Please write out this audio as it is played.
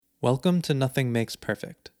Welcome to Nothing Makes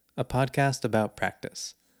Perfect, a podcast about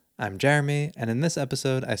practice. I'm Jeremy, and in this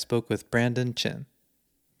episode, I spoke with Brandon Chien.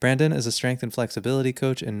 Brandon is a strength and flexibility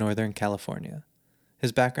coach in Northern California.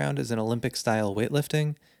 His background is in Olympic style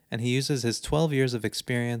weightlifting, and he uses his 12 years of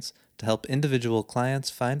experience to help individual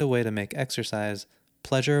clients find a way to make exercise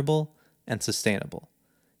pleasurable and sustainable.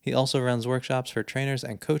 He also runs workshops for trainers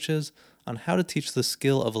and coaches on how to teach the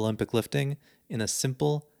skill of Olympic lifting in a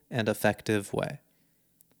simple and effective way.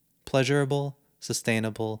 Pleasurable,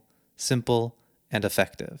 sustainable, simple, and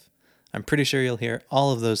effective. I'm pretty sure you'll hear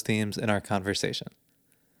all of those themes in our conversation.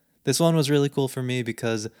 This one was really cool for me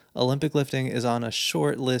because Olympic lifting is on a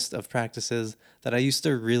short list of practices that I used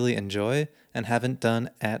to really enjoy and haven't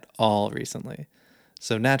done at all recently.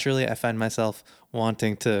 So naturally, I find myself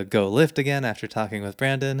wanting to go lift again after talking with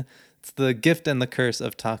Brandon. It's the gift and the curse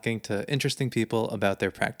of talking to interesting people about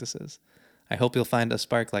their practices. I hope you'll find a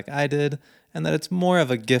spark like I did, and that it's more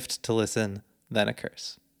of a gift to listen than a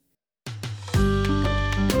curse.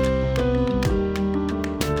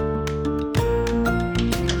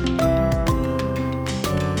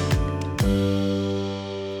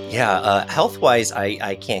 Yeah, health-wise,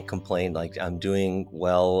 I can't complain. Like I'm doing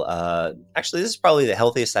well. Actually, this is probably the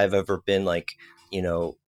healthiest I've ever been. Like you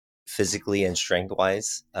know, physically and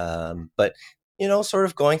strength-wise. But sort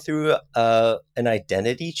of going through an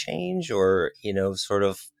identity change, or sort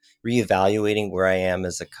of reevaluating where I am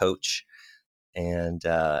as a coach, and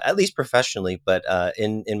at least professionally. But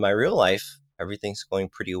in my real life, everything's going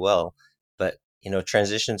pretty well. But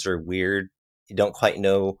transitions are weird. You don't quite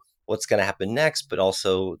know what's going to happen next, but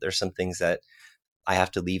also there's some things that I have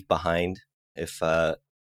to leave behind if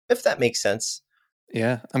that makes sense.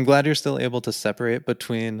 Yeah, I'm glad you're still able to separate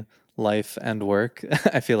between life and work.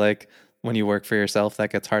 I feel like when you work for yourself,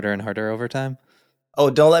 that gets harder and harder over time.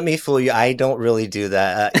 Oh, don't let me fool you. I don't really do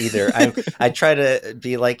that either. I try to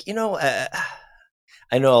be like, I know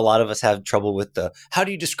a lot of us have trouble with the how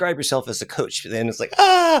do you describe yourself as a coach? And it's like,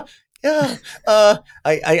 yeah,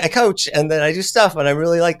 I coach and then I do stuff and I'm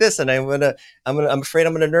really like this and I'm afraid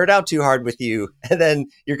I'm gonna nerd out too hard with you and then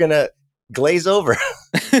you're gonna glaze over.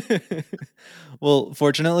 Well,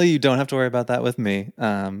 fortunately, you don't have to worry about that with me.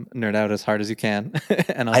 Nerd out as hard as you can,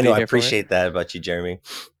 and I'll I know be I here for it. appreciate that about you, Jeremy.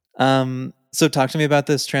 So talk to me about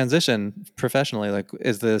this transition professionally. Like,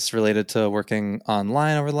 is this related to working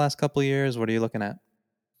online over the last couple of years? What are you looking at?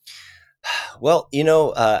 Well,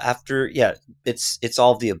 after it's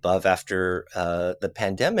all of the above. After the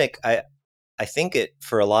pandemic, I think it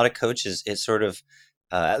for a lot of coaches, it sort of,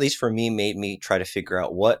 at least for me, made me try to figure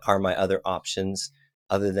out what are my other options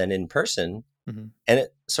other than in person. Mm-hmm. And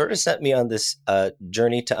it sort of sent me on this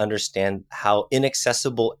journey to understand how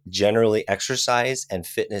inaccessible generally exercise and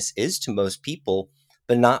fitness is to most people,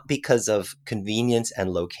 but not because of convenience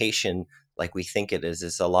and location like we think it is.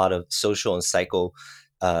 It's a lot of social and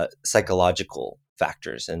psychological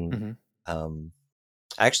factors. And Mm-hmm. um,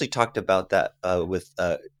 I actually talked about that with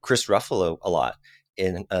Chris Ruffalo a lot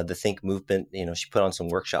in the Think movement. She put on some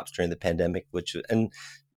workshops during the pandemic, and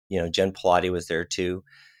Jen Pilati was there too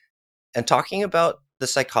and talking about the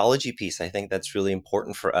psychology piece. I think that's really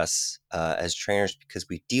important for us as trainers because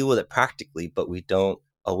we deal with it practically, but we don't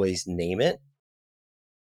always name it.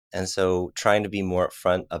 And so trying to be more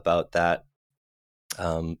upfront about that,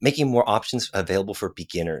 making more options available for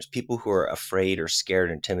beginners, people who are afraid or scared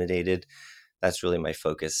or intimidated. That's really my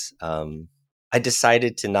focus. I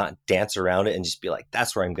decided to not dance around it and just be like,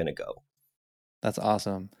 that's where I'm going to go. That's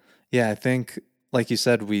awesome. Yeah, I think, like you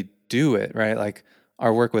said, we do it, right? Like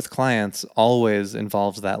our work with clients always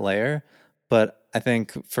involves that layer. But I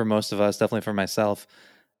think for most of us, definitely for myself,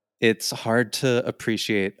 it's hard to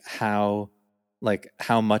appreciate how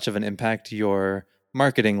much of an impact your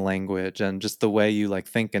marketing language and just the way you like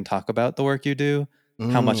think and talk about the work you do,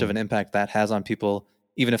 how much of Mm. an impact that has on people,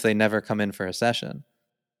 even if they never come in for a session.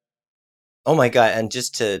 Oh my God. And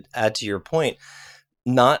just to add to your point,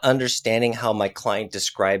 not understanding how my client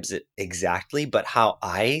describes it exactly, but how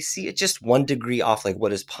I see it, just 1 degree off, like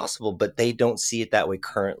what is possible, but they don't see it that way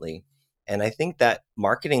currently. And I think that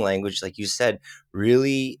marketing language, like you said,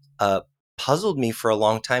 really puzzled me for a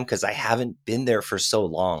long time because I haven't been there for so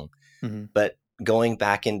long. Hmm. But going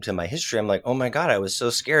back into my history, I'm like, oh my God, I was so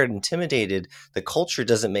scared, intimidated. The culture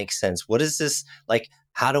doesn't make sense. What is this? Like,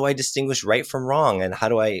 how do I distinguish right from wrong? And how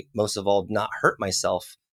do I, most of all, not hurt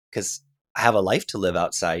myself? Because I have a life to live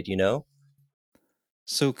outside.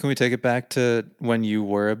 So can we take it back to when you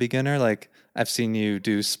were a beginner? Like I've seen you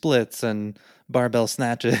do splits and barbell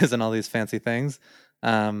snatches and all these fancy things.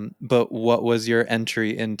 But what was your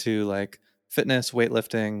entry into like fitness,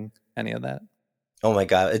 weightlifting, any of that? Oh my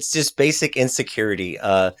God. It's just basic insecurity.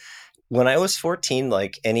 when I was 14,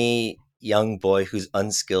 like any young boy who's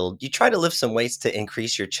unskilled, you try to lift some weights to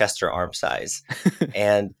increase your chest or arm size.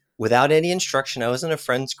 And without any instruction, I was in a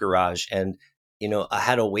friend's garage, and I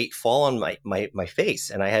had a weight fall on my face,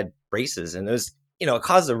 and I had braces, and it was, it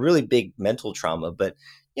caused a really big mental trauma, but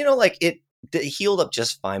like it healed up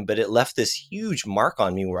just fine, but it left this huge mark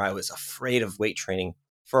on me where I was afraid of weight training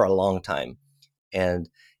for a long time. And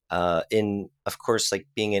in, of course, like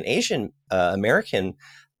being an Asian American,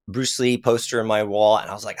 Bruce Lee poster in my wall, and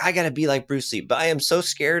I was like, I gotta be like Bruce Lee, but I am so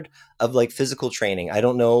scared of like physical training. I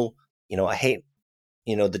don't know, I hate,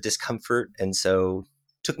 the discomfort, and so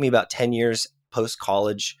it took me about 10 years post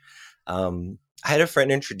college. I had a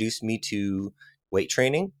friend introduce me to weight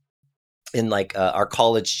training in like our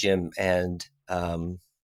college gym, and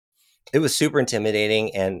it was super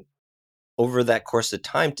intimidating. And over that course of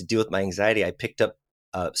time, to deal with my anxiety, I picked up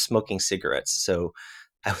smoking cigarettes. So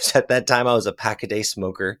I was at that time I was a pack a day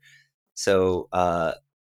smoker. So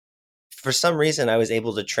for some reason, I was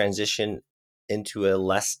able to transition into a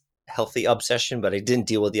less healthy obsession, but I didn't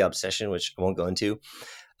deal with the obsession, which I won't go into,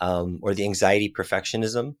 or the anxiety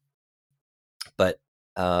perfectionism. But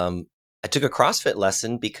I took a CrossFit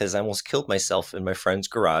lesson because I almost killed myself in my friend's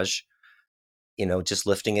garage, just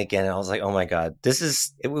lifting again. And I was like, oh my God,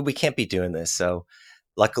 we can't be doing this. So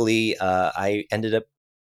luckily, I ended up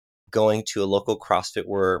going to a local CrossFit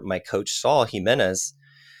where my coach, Saul Jimenez,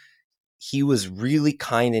 he was really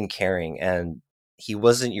kind and caring, and he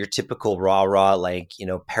wasn't your typical rah-rah, like,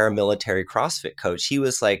 paramilitary CrossFit coach. He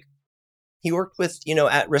was like, he worked with,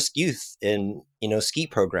 at-risk youth in, ski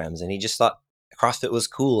programs, and he just thought CrossFit was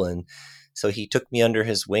cool. And so he took me under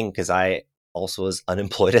his wing because I also was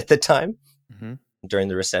unemployed at the time Hmm. during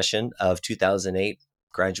the recession of 2008.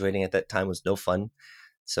 Graduating at that time was no fun.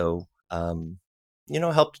 So,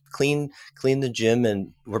 helped clean the gym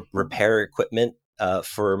and repair equipment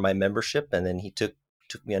for my membership, and then he took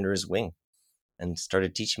me under his wing and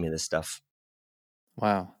started teaching me this stuff.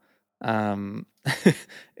 Wow. Um,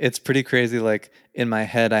 it's pretty crazy. Like in my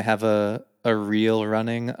head, I have a reel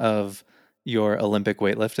running of your Olympic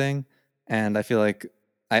weightlifting, and I feel like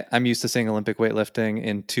I'm used to seeing Olympic weightlifting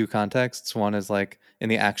in two contexts. One is like in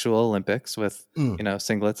the actual Olympics with Mm,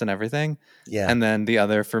 singlets and everything, yeah. and then the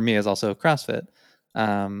other for me is also CrossFit.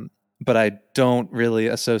 Um, but I don't really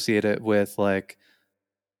associate it with like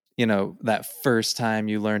that first time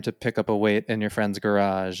you learn to pick up a weight in your friend's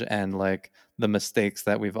garage and like the mistakes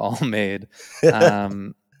that we've all made.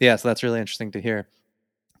 Yeah, so that's really interesting to hear.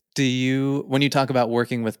 When you talk about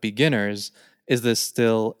working with beginners, is this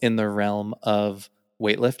still in the realm of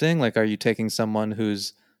weightlifting? Like, are you taking someone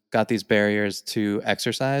who's got these barriers to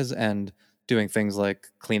exercise and doing things like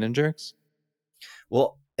clean and jerks?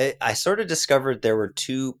 Well, I sort of discovered there were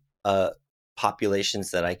two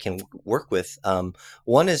populations that I can work with.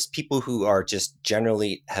 One is people who are just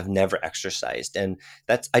generally have never exercised, and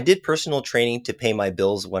I did personal training to pay my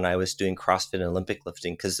bills when I was doing CrossFit and Olympic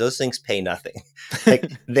lifting because those things pay nothing.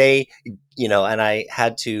 Like they, and I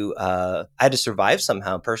had to survive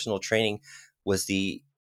somehow. Personal training was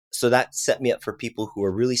so that set me up for people who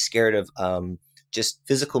are really scared of just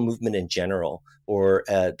physical movement in general, or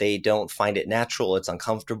they don't find it natural, it's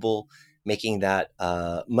uncomfortable, making that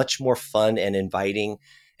much more fun and inviting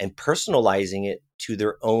and personalizing it to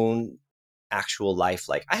their own actual life.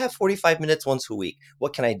 Like, I have 45 minutes once a week.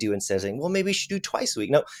 What can I do? Instead of saying, well, maybe you should do twice a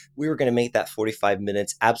week. No, we were going to make that 45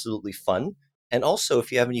 minutes absolutely fun. And also,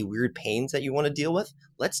 if you have any weird pains that you want to deal with,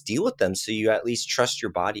 let's deal with them so you at least trust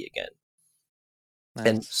your body again.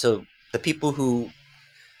 And Nice. so the people who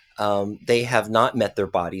they have not met their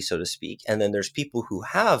body, so to speak. And then there's people who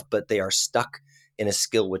have, but they are stuck in a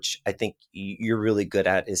skill, which I think you're really good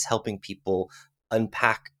at, is helping people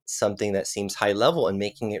unpack something that seems high level and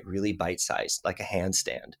making it really bite sized, like a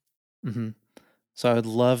handstand. Hmm. So I would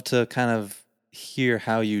love to kind of hear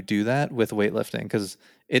how you do that with weightlifting because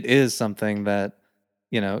it is something that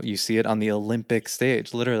you see it on the Olympic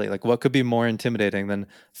stage, literally. Like, what could be more intimidating than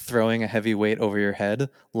throwing a heavy weight over your head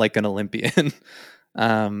like an Olympian?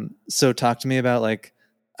 So talk to me about like,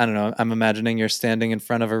 I don't know, I'm imagining you're standing in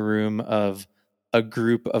front of a room of a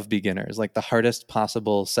group of beginners, like the hardest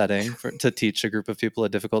possible setting to teach a group of people a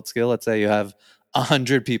difficult skill. Let's say you have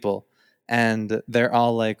 100 people and they're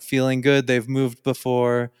all like feeling good. They've moved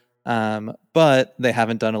before, but they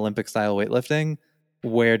haven't done Olympic style weightlifting.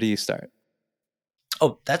 Where do you start?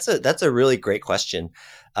 Oh, that's a really great question.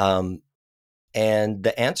 Um, and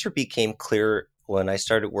the answer became clear when I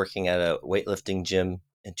started working at a weightlifting gym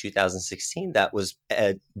in 2016 that was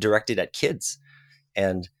directed at kids.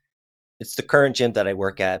 And it's the current gym that I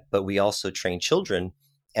work at, but we also train children.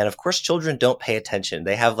 And of course, children don't pay attention.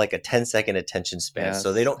 They have like a 10-second attention span.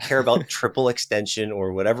 So they Yes. don't care about triple extension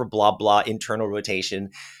or whatever, blah, blah, internal rotation.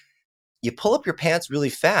 You pull up your pants really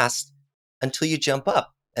fast until you jump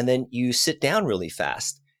up, and then you sit down really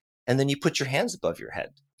fast, and then you put your hands above your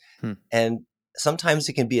head. Hmm. And sometimes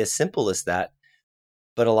it can be as simple as that.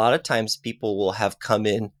 But a lot of times people will have come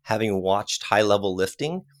in having watched high level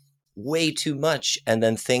lifting way too much and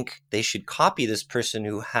then think they should copy this person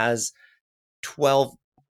who has 12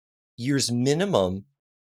 years minimum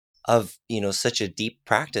of, such a deep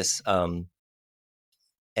practice.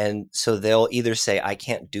 And so they'll either say, I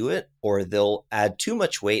can't do it, or they'll add too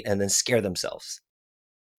much weight and then scare themselves.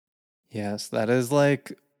 Yes, that is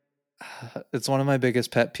like it's one of my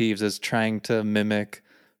biggest pet peeves is trying to mimic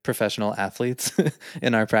professional athletes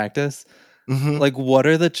in our practice. Mm-hmm. Like, what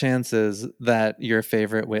are the chances that your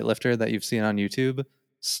favorite weightlifter that you've seen on YouTube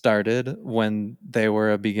started when they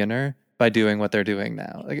were a beginner by doing what they're doing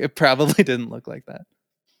now? Like, it probably didn't look like that.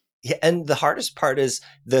 Yeah, and the hardest part is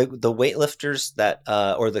the weightlifters that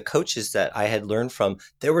or the coaches that I had learned from.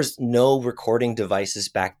 There was no recording devices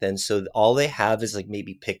back then, so all they have is like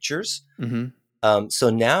maybe pictures. Mm-hmm. So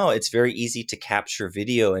now it's very easy to capture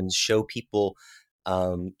video and show people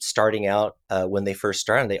starting out when they first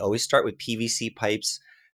start. And they always start with PVC pipes.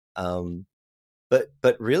 Um,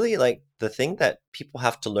 but really, like, the thing that people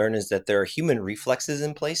have to learn is that there are human reflexes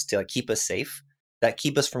in place to, like, keep us safe, that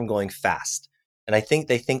keep us from going fast. And I think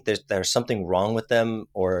they think there's something wrong with them,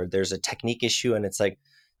 or there's a technique issue, and it's like,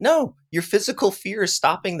 no, your physical fear is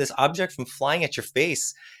stopping this object from flying at your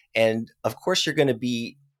face. And of course you're going to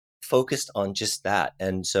be focused on just that.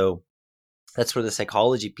 And so that's where the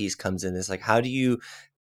psychology piece comes in. Is like, how do you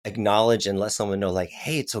acknowledge and let someone know, like,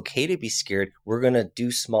 hey, it's okay to be scared. We're going to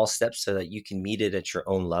do small steps so that you can meet it at your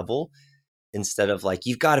own level, instead of like,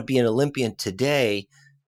 you've got to be an Olympian today.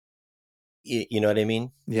 You know what I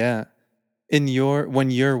mean? Yeah. When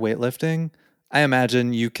you're weightlifting, I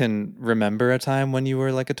imagine you can remember a time when you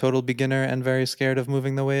were like a total beginner and very scared of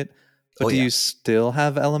moving the weight. But Oh do yeah. you still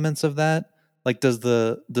have elements of that? Like, does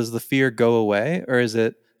the fear go away, or is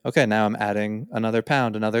it okay? Now I'm adding another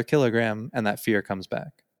pound, another kilogram, and that fear comes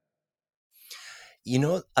back. You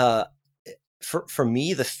know, for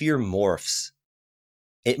me, the fear morphs.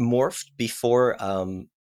 It morphed before,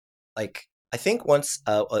 like, I think once,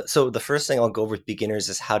 so the first thing I'll go over with beginners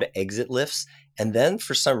is how to exit lifts. And then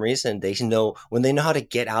for some reason, they know when they know how to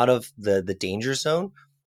get out of the danger zone,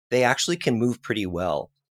 they actually can move pretty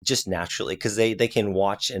well just naturally, because they can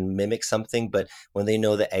watch and mimic something. But when they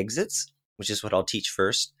know the exits, which is what I'll teach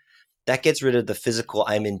first, that gets rid of the physical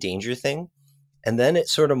I'm in danger thing. And then it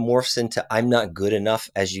sort of morphs into I'm not good enough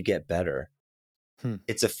as you get better. Hmm.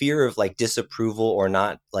 It's a fear of like disapproval, or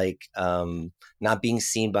not, like, not being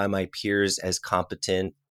seen by my peers as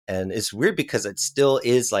competent. And it's weird because it still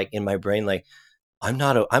is like in my brain, like, I'm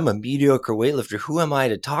a mediocre weightlifter. Who am I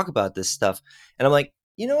to talk about this stuff? And I'm like,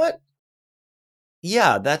 you know what?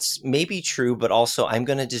 Yeah, that's maybe true, but also I'm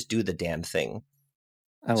going to just do the damn thing.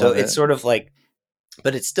 I So love it's it. sort of like,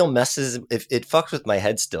 but it still messes, if it fucks with my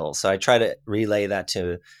head still. So I try to relay that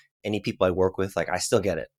to any people I work with. Like, I still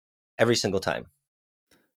get it every single time.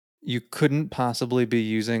 You couldn't possibly be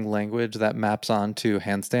using language that maps onto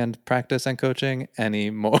handstand practice and coaching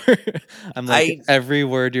anymore. I'm like, I every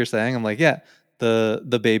word you're saying, I'm like, yeah,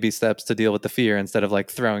 the baby steps to deal with the fear instead of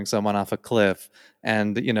like throwing someone off a cliff,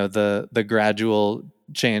 and the gradual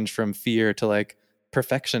change from fear to like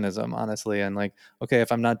perfectionism, honestly. And like, okay,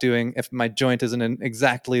 if my joint isn't in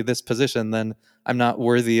exactly this position, then I'm not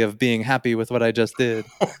worthy of being happy with what I just did.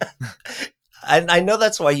 I know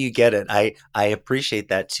that's why you get it. I appreciate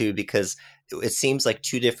that too, because it seems like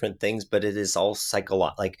two different things, but it is all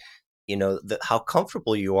psychological. Like, how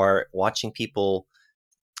comfortable you are watching people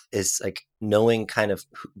is like knowing, kind of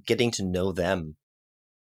getting to know them.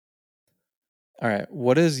 All right.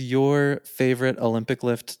 What is your favorite Olympic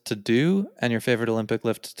lift to do and your favorite Olympic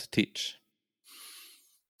lift to teach?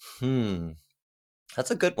 Hmm,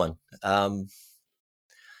 that's a good one. To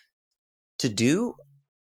do,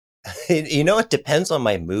 it depends on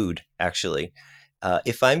my mood, actually.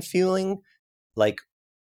 If I'm feeling like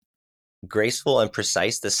graceful and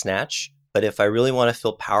precise, the snatch. But if I really want to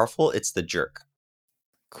feel powerful, it's the jerk.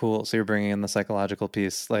 Cool. So you're bringing in the psychological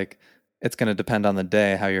piece. Like, it's going to depend on the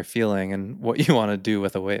day, how you're feeling, and what you want to do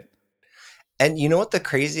with a weight. And you know what the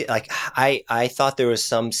crazy, like, I thought there was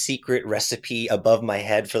some secret recipe above my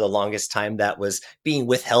head for the longest time that was being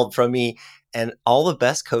withheld from me. And all the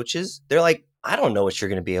best coaches, they're like, I don't know what you're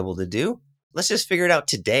going to be able to do. Let's just figure it out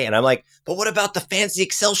today. And I'm like, but what about the fancy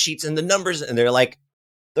Excel sheets and the numbers? And they're like,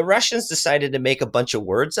 the Russians decided to make a bunch of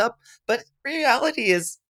words up, but reality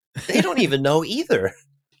is they don't even know either.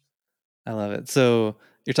 I love it. So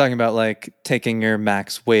you're talking about like taking your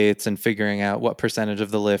max weights and figuring out what percentage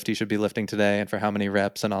of the lift you should be lifting today and for how many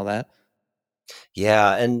reps and all that.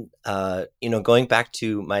 Yeah, and going back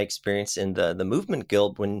to my experience in the movement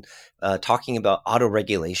guild when talking about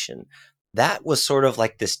auto-regulation, that was sort of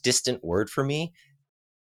like this distant word for me,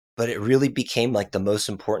 but it really became like the most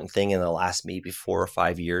important thing in the last maybe 4 or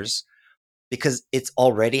 5 years because it's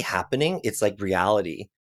already happening. It's like reality.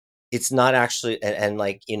 It's not actually, and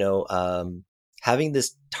like, having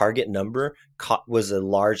this target number was a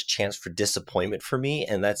large chance for disappointment for me.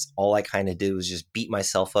 And that's all I kind of did was just beat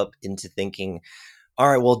myself up into thinking, all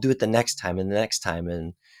right, we'll do it the next time and the next time.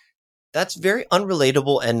 And that's very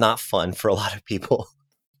unrelatable and not fun for a lot of people.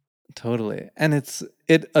 Totally. And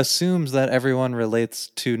it assumes that everyone relates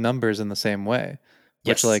to numbers in the same way,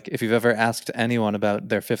 which Yes. like if you've ever asked anyone about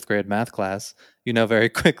their 5th grade math class, you know very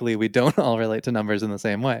quickly we don't all relate to numbers in the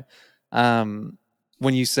same way. Um,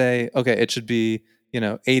 when you say, okay, it should be,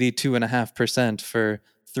 82.5% for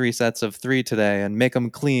 3 sets of 3 today and make them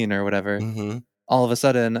clean or whatever, Hmm. all of a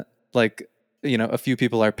sudden, like, a few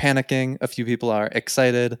people are panicking, a few people are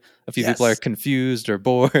excited, a few people are Yes. confused or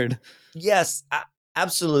bored. Yes.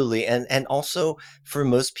 Absolutely. And also for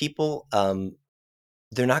most people,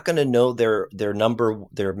 they're not going to know their number,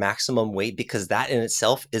 their maximum weight, because that in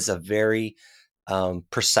itself is a very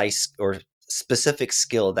precise or specific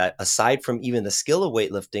skill that, aside from even the skill of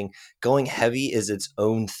weightlifting, going heavy is its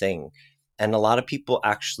own thing. And a lot of people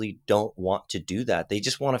actually don't want to do that. They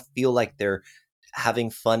just want to feel like they're having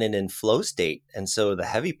fun and in flow state. And so the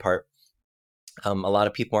heavy part, a lot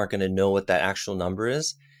of people aren't going to know what that actual number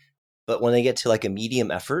is. But when they get to like a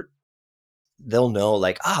medium effort, they'll know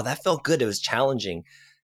like, ah, that felt good. It was challenging.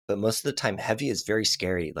 But most of the time, heavy is very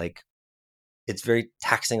scary. Like, it's very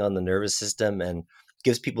taxing on the nervous system and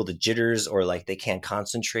gives people the jitters, or like they can't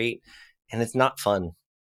concentrate, and it's not fun.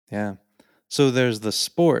 Yeah. So there's the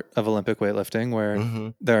sport of Olympic weightlifting where Hmm.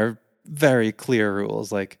 there are very clear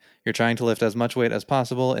rules. Like you're trying to lift as much weight as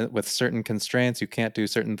possible with certain constraints. You can't do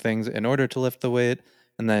certain things in order to lift the weight.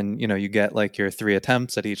 And then, you get like your 3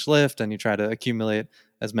 attempts at each lift and you try to accumulate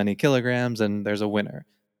as many kilograms and there's a winner.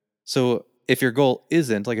 So if your goal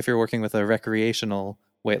isn't like if you're working with a recreational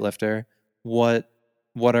weightlifter, what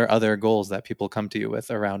what are other goals that people come to you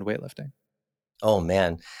with around weightlifting? Oh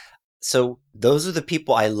man. So those are the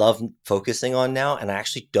people I love focusing on now, and I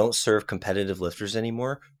actually don't serve competitive lifters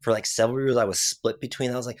anymore. For like several years, I was split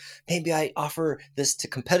between. I was like, maybe I offer this to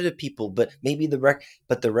competitive people, but maybe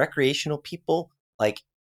but the recreational people, like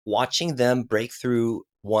watching them break through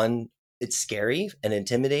one, it's scary and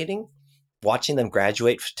intimidating. Watching them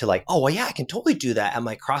graduate to like, oh well, yeah, I can totally do that at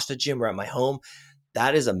my CrossFit gym or at my home.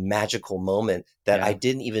 That is a magical moment that I Yeah.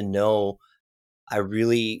 didn't even know I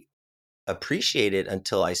really appreciate it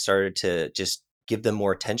until I started to just give them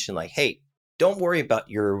more attention. Like, hey, don't worry about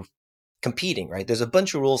your competing, right? There's a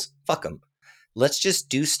bunch of rules. Fuck them. Let's just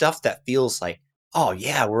do stuff that feels like, oh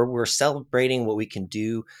yeah, we're celebrating what we can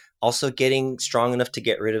do. Also, getting strong enough to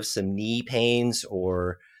get rid of some knee pains,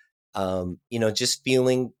 or just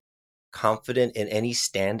feeling confident in any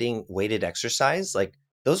standing weighted exercise. Like,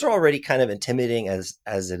 those are already kind of intimidating as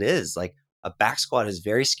it is. Like, a back squat is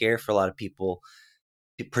very scary for a lot of people,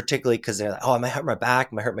 particularly because they're like, oh, I might hurt my back,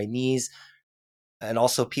 I might hurt my knees. And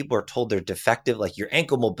also, people are told they're defective, like your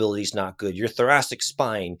ankle mobility is not good, your thoracic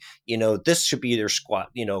spine, this should be your squat,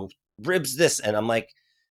 ribs this. And I'm like,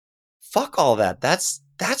 fuck all that. That's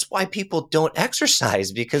why people don't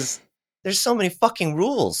exercise, because there's so many fucking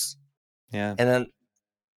rules. Yeah. And then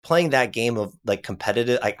playing that game of like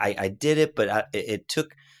competitive, I did it, but it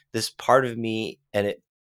took this part of me, and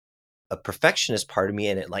a perfectionist part of me,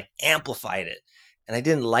 and it like amplified it. And I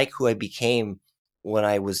didn't like who I became when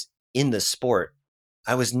I was in the sport.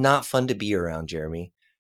 I was not fun to be around, Jeremy.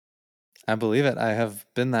 I believe it. I have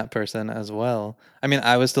been that person as well. I mean,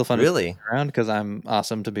 I was still fun to be Really? around because I'm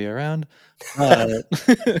awesome to be around. But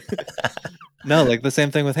no, like the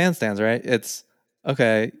same thing with handstands, right? It's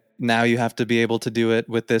okay. Now you have to be able to do it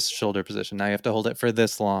with this shoulder position. Now you have to hold it for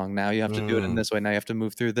this long. Now you have to do it in Mm. this way. Now you have to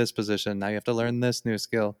move through this position. Now you have to learn this new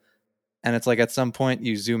skill. And it's like at some point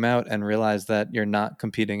you zoom out and realize that you're not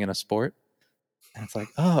competing in a sport. And it's like,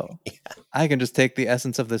 oh, I can just take the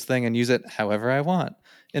essence of this thing and use it however I want.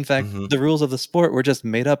 In fact, Hmm. the rules of the sport were just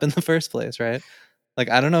made up in the first place, right? Like,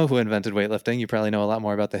 I don't know who invented weightlifting. You probably know a lot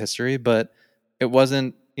more about the history, but it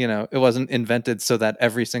wasn't invented so that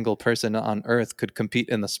every single person on earth could compete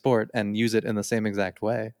in the sport and use it in the same exact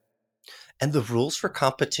way. And the rules for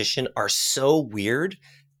competition are so weird,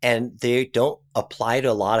 and they don't apply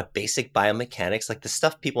to a lot of basic biomechanics, like the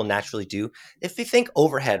stuff people naturally do. If you think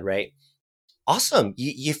overhead, right? awesome.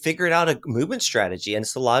 You figured out a movement strategy. And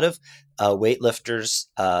it's a lot of weightlifters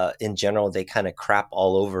in general, they kind of crap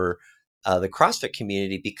all over the CrossFit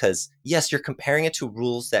community because, yes, you're comparing it to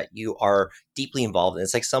rules that you are deeply involved in.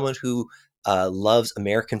 It's like someone who loves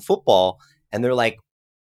American football and they're like,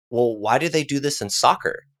 well, why do they do this in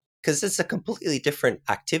soccer? Because it's a completely different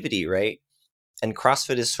activity, right? And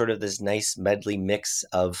CrossFit is sort of this nice medley mix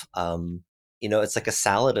of, it's like a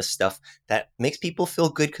salad of stuff that makes people feel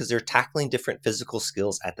good because they're tackling different physical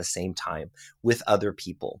skills at the same time with other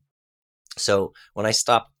people. So when I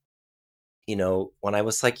stopped, when I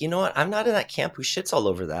was like, you know what, I'm not in that camp who shits all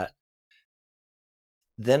over that.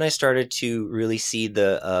 Then I started to really see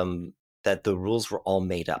that the rules were all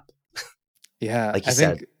made up, Yeah, like you I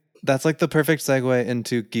said. think that's like the perfect segue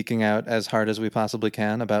into geeking out as hard as we possibly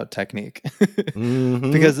can about technique.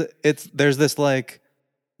 Hmm. Because there's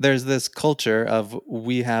this culture of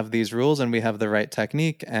we have these rules and we have the right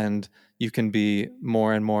technique and you can be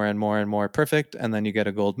more and more and more and more perfect and then you get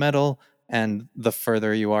a gold medal and the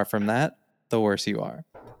further you are from that, the worse you are.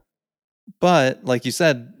 But like you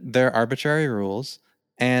said, they're arbitrary rules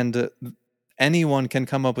and anyone can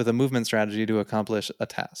come up with a movement strategy to accomplish a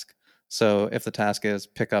task. So if the task is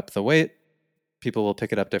pick up the weight, people will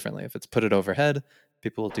pick it up differently. If it's put it overhead,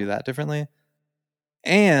 people will do that differently.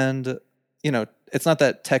 And, it's not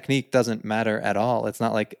that technique doesn't matter at all. It's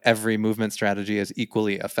not like every movement strategy is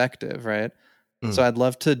equally effective, right? So Mm. I'd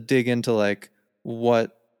love to dig into like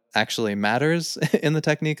what actually matters in the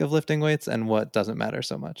technique of lifting weights and what doesn't matter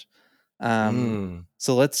so much. Um, Mm.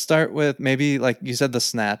 so let's start with maybe like you said, the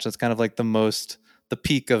snatch. That's kind of like the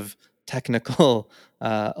peak of technical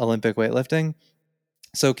Olympic weightlifting.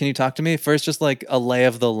 So can you talk to me first, just like a lay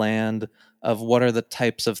of the land of what are the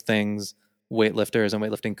types of things weightlifters and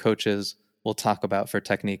weightlifting coaches will talk about for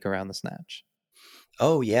technique around the snatch?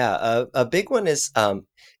 Oh yeah, a big one is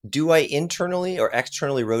do I internally or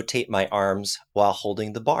externally rotate my arms while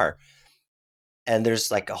holding the bar? And there's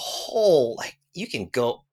like a whole like you can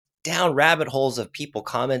go down rabbit holes of people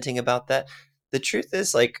commenting about that. The truth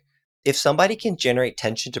is like if somebody can generate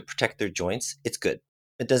tension to protect their joints, it's good.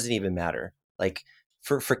 It doesn't even matter. Like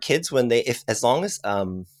for kids when they if as long as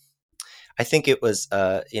I think it was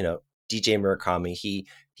DJ Murakami.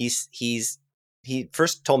 He's he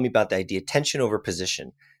first told me about the idea tension over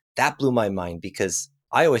position. That blew my mind because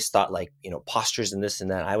I always thought like postures and this and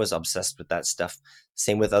that. I was obsessed with that stuff.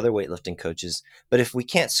 Same with other weightlifting coaches. But if we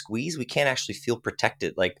can't squeeze, we can't actually feel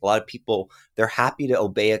protected. Like a lot of people, they're happy to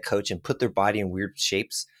obey a coach and put their body in weird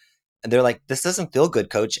shapes. And they're like, this doesn't feel good,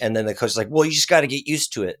 coach. And then the coach is like, well, you just got to get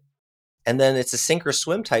used to it. And then it's a sink or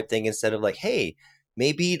swim type thing instead of like, hey,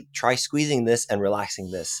 maybe try squeezing this and relaxing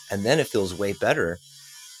this. And then it feels way better.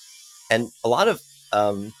 And a lot of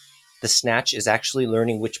the snatch is actually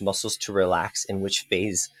learning which muscles to relax in which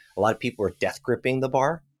phase. A lot of people are death gripping the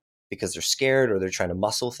bar because they're scared or they're trying to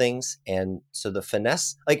muscle things. And so the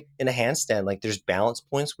finesse, like in a handstand, like there's balance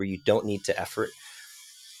points where you don't need to effort.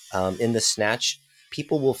 In the snatch,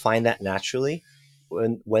 people will find that naturally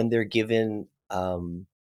when they're given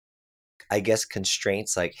I guess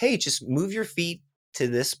constraints like, hey, just move your feet to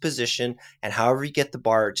this position and however you get the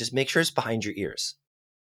bar, just make sure it's behind your ears.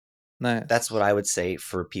 Nice. That's what I would say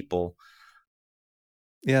for people.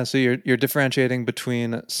 Yeah, so you're differentiating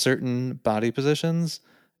between certain body positions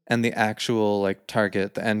and the actual like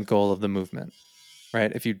target, the end goal of the movement,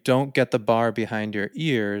 right? If you don't get the bar behind your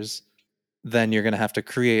ears, then you're going to have to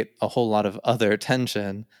create a whole lot of other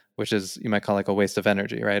tension, which is you might call like a waste of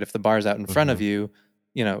energy, right? If the bar's out in front of Hmm. you,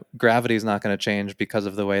 gravity is not going to change because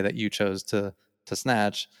of the way that you chose to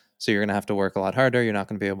snatch. So you're going to have to work a lot harder. You're not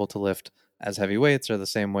going to be able to lift as heavy weights or the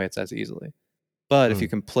same weights as easily. But if you Mm,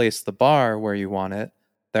 can place the bar where you want it,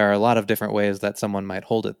 there are a lot of different ways that someone might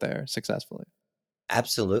hold it there successfully.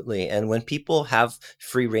 absolutely. And when people have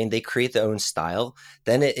free reign, they create their own style.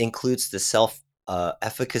 Then it includes the self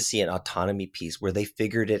efficacy and autonomy piece where they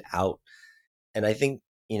figured it out. And I think,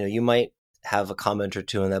 you might have a comment or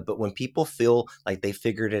two on that, but when people feel like they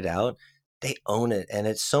figured it out, they own it. And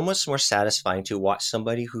it's so much more satisfying to watch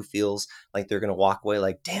somebody who feels like they're going to walk away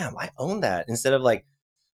like, damn, I own that. Instead of like,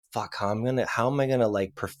 fuck, how am I gonna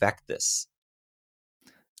like perfect this?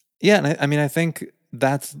 Yeah, and I mean, I think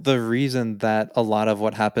that's the reason that a lot of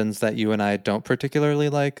what happens that you and I don't particularly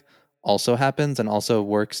like also happens and also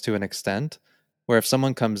works to an extent. Where if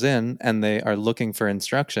someone comes in and they are looking for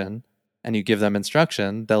instruction and you give them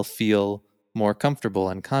instruction, they'll feel more comfortable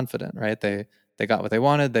and confident, right? They got what they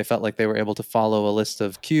wanted. They felt like they were able to follow a list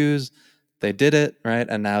of cues. They did it, right?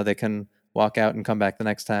 And now they can walk out and come back the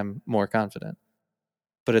next time more confident.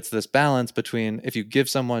 But it's this balance between if you give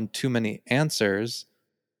someone too many answers,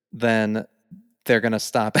 then they're going to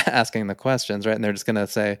stop asking the questions, right? And they're just going to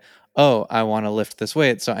say, oh, I want to lift this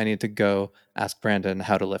weight, so I need to go ask Brandon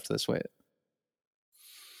how to lift this weight.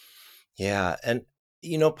 Yeah, and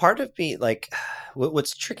part of me, like,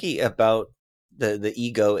 what's tricky about the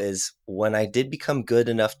ego is when I did become good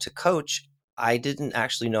enough to coach, I didn't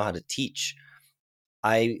actually know how to teach.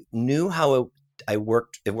 I knew how it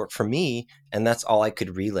worked for me, and that's all I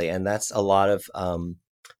could relay. And that's a lot of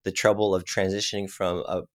the trouble of transitioning from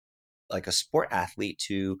a sport athlete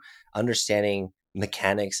to understanding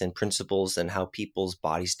mechanics and principles and how people's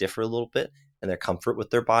bodies differ a little bit and their comfort with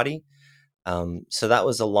their body. So that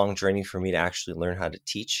was a long journey for me to actually learn how to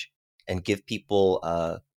teach and give people,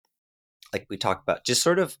 like we talked about, just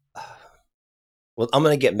sort of. Well, I'm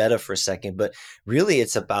going to get meta for a second, but really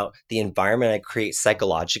it's about the environment I create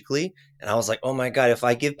psychologically. And I was like, oh my God, if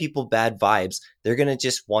I give people bad vibes, they're going to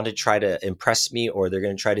just want to try to impress me, or they're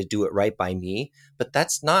going to try to do it right by me. But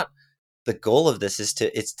that's not the goal of this.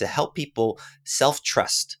 It's to help people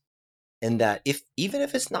self-trust, and that if even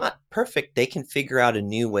if it's not perfect, they can figure out a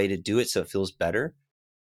new way to do it so it feels better.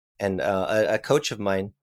 And a coach of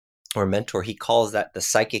mine, or mentor, he calls that the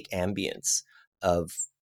psychic ambience of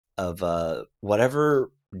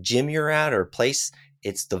whatever gym you're at or place.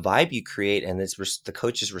 It's the vibe you create, and the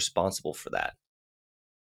coach is responsible for that.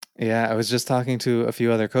 Yeah, I was just talking to a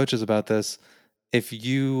few other coaches about this. If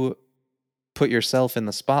you put yourself in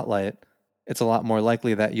the spotlight, it's a lot more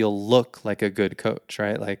likely that you'll look like a good coach,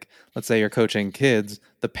 right? Like, let's say you're coaching kids,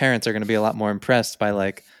 the parents are going to be a lot more impressed by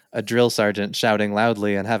like a drill sergeant shouting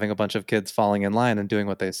loudly and having a bunch of kids falling in line and doing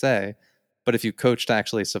what they say. But if you coach to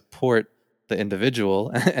actually support the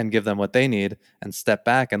individual and give them what they need and step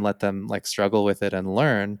back and let them like struggle with it and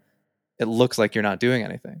learn, it looks like you're not doing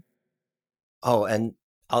anything. Oh, and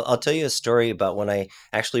I'll tell you a story about when I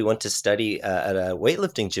actually went to study at a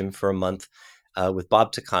weightlifting gym for a month with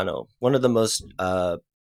Bob Takano, one of the most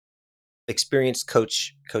experienced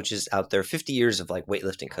coaches out there, 50 years of like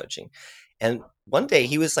weightlifting coaching. And one day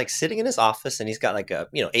he was like sitting in his office, and he's got like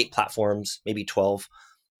 8 platforms, maybe 12,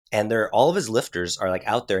 and they're all of his lifters are like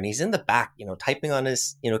out there, and he's in the back, typing on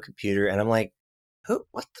his computer. And I'm like, who,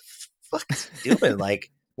 what the fuck is he doing? Like,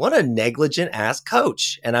 what a negligent ass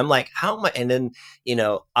coach. And I'm like, how am I? And then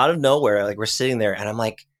out of nowhere, like, we're sitting there, and I'm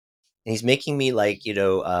like, and he's making me like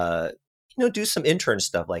do some intern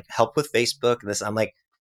stuff, like help with Facebook and this. I'm like,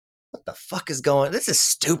 what the fuck is going, this is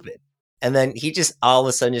stupid. And then he just all of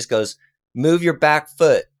a sudden just goes, move your back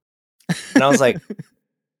foot. And I was like,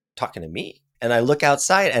 talking to me? And I look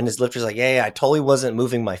outside, and his lifter's like, yeah, I totally wasn't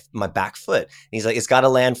moving my back foot. And he's like, it's got to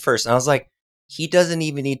land first. And I was like, he doesn't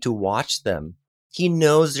even need to watch them. He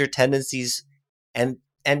knows their tendencies. And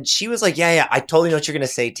she was like, yeah, I totally know what you're going to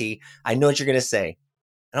say, T. I know what you're going to say.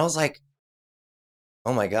 And I was like,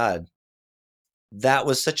 oh my God, that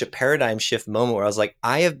was such a paradigm shift moment where I was like,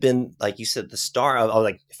 I have been, like you said, the star. I was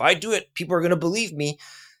like, if I do it, people are going to believe me.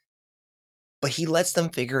 But he lets them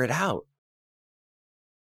figure it out.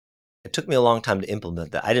 It took me a long time to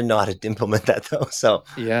implement that. I didn't know how to implement that though. So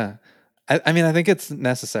Yeah. I mean, I think it's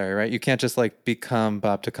necessary, right? You can't just like become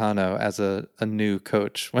Bob Takano as a new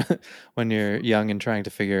coach when you're young and trying to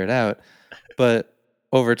figure it out. But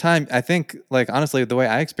over time, I think like honestly, the way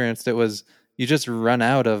I experienced it was you just run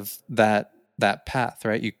out of that path,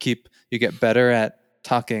 right? You get better at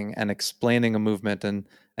talking and explaining a movement and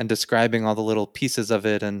describing all the little pieces of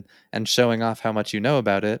it and showing off how much you know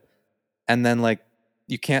about it. And then like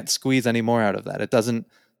you can't squeeze any more out of that. It doesn't,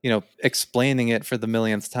 explaining it for the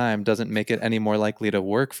millionth time doesn't make it any more likely to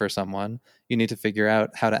work for someone. You need to figure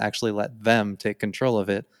out how to actually let them take control of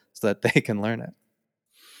it so that they can learn it.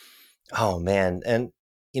 oh man. And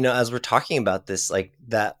as we're talking about this, like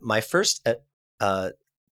that, my first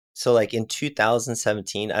so like in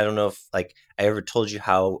 2017, I don't know if like I ever told you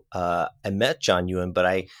how I met John Ewan, but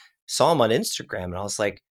I saw him on Instagram, and I was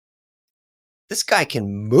like, this guy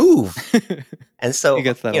can move. And He so,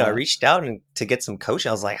 gets that a I lot. reached out and to get some coaching.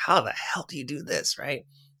 I was like, how the hell do you do this? Right.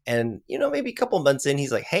 And, maybe a couple months in,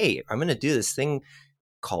 he's like, hey, I'm going to do this thing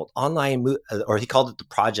called or he called it the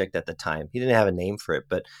project at the time. He didn't have a name for it,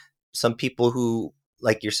 but some people who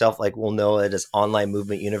like yourself, like, will know it as Online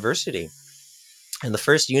Movement University. And the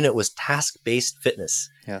first unit was task-based fitness.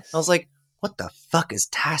 I Yes. was like, what the fuck is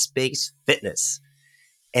task-based fitness?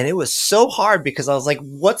 And it was so hard because I was like,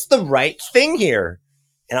 what's the right thing here?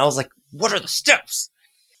 And I was like, what are the steps?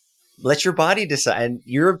 Let your body decide. And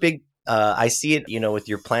you're a big, I see it, with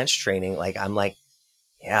your planche training. Like, I'm like,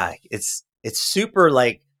 yeah, it's super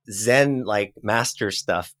like Zen, like master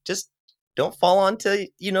stuff. Just don't fall onto,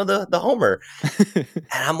 the Homer. And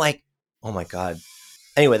I'm like, oh my God.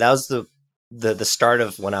 Anyway, that was the start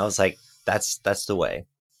of when I was like, that's the way.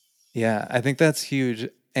 Yeah, I think that's huge.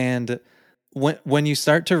 And when you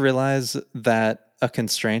start to realize that a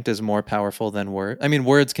constraint is more powerful than words, I mean,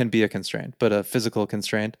 words can be a constraint, but a physical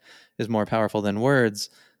constraint is more powerful than words.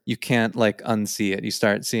 You can't like unsee it. You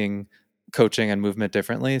start seeing coaching and movement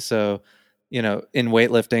differently. So, in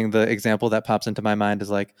weightlifting, the example that pops into my mind is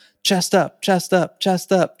like chest up, chest up,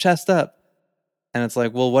 chest up, chest up. And it's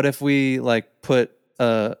like, well, what if we like put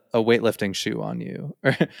a weightlifting shoe on you,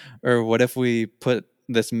 or what if we put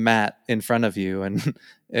this mat in front of you, and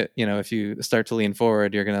if you start to lean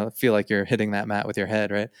forward, you're gonna feel like you're hitting that mat with your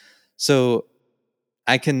head, right? So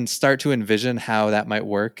I can start to envision how that might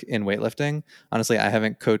work in weightlifting. Honestly, I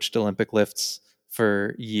haven't coached Olympic lifts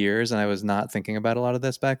for years, and I was not thinking about a lot of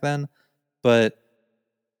this back then, but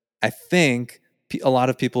I think a lot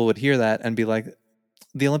of people would hear that and be like,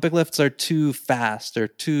 the Olympic lifts are too fast or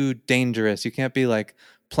too dangerous. You can't be like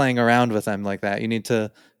playing around with them like that. You need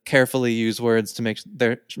to carefully use words to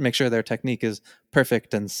make sure their technique is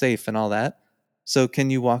perfect and safe and all that. So can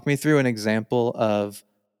you walk me through an example of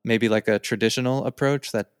maybe like a traditional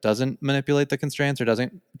approach that doesn't manipulate the constraints or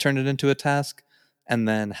doesn't turn it into a task, and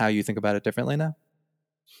then how you think about it differently now?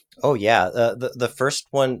 Oh yeah, the first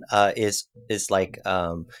one is like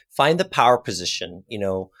find the power position.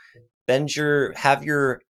 Have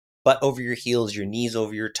your butt over your heels, your knees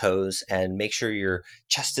over your toes, and make sure your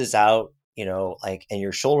chest is out. Like, and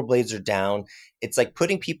your shoulder blades are down. It's like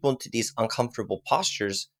putting people into these uncomfortable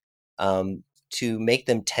postures to make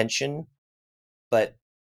them tension. But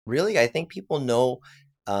really, I think people know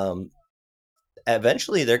um,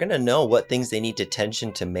 eventually they're going to know what things they need to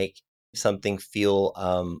tension to make something feel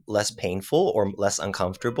less painful or less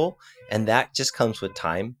uncomfortable, and that just comes with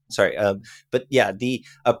time. Sorry, but yeah, the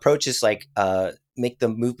approach is like make the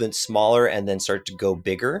movement smaller and then start to go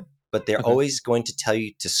bigger, but they're Okay. always going to tell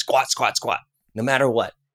you to squat, squat, squat, no matter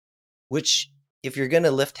what. Which, if you're going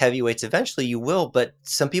to lift heavy weights, eventually you will, but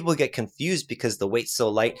some people get confused because the weight's so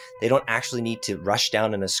light they don't actually need to rush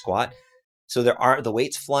down in a squat. So there are the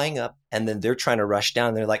weights flying up, and then they're trying to rush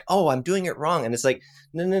down. They're like, "Oh, I'm doing it wrong," and it's like,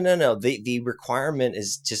 "No, no, no, no. The requirement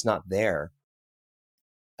is just not there."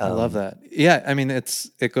 I love Um, that. Yeah, I mean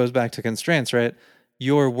it goes back to constraints, right?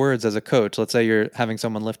 Your words as a coach, let's say you're having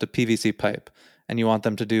someone lift a PVC pipe and you want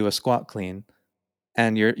them to do a squat clean,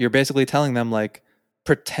 and you're basically telling them like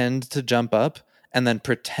pretend to jump up and then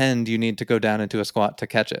pretend you need to go down into a squat to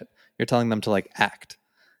catch it. You're telling them to like act,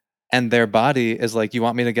 and their body is like, you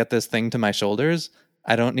want me to get this thing to my shoulders?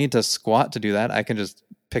 I don't need to squat to do that. I can just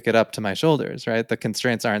pick it up to my shoulders, right? The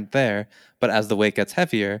constraints aren't there, but as the weight gets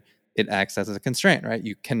heavier, it acts as a constraint, right?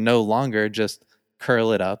 You can no longer just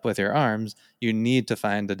curl it up with your arms. You need to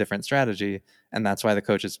find a different strategy, and that's why the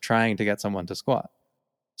coach is trying to get someone to squat.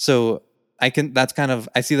 So that's kind of,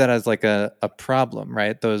 I see that as like a problem,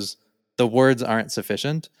 right? The words aren't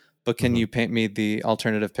sufficient, but can mhm. you paint me the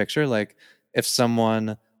alternative picture? Like if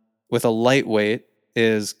someone with a lightweight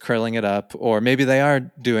is curling it up, or maybe they are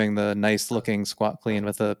doing the nice looking squat clean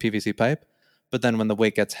with a PVC pipe, but then when the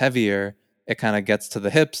weight gets heavier, it kind of gets to the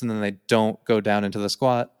hips and then they don't go down into the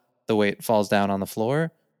squat. The weight falls down on the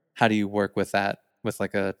floor. How do you work with that with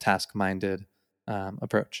like a task minded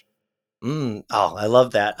approach? Oh, I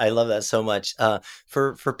love that. I love that so much.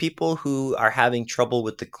 For people who are having trouble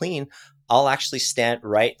with the clean, I'll actually stand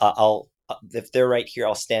right. I'll if they're right here,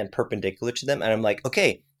 I'll stand perpendicular to them, and I'm like,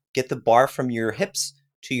 okay, get the bar from your hips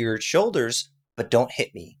to your shoulders, but don't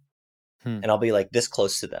hit me. Hmm. And I'll be like this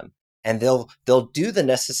close to them, and they'll do the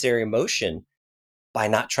necessary motion by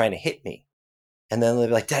not trying to hit me, and then they'll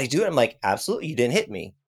be like, "Did I do it?" I'm like, "Absolutely, you didn't hit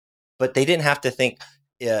me," but they didn't have to think.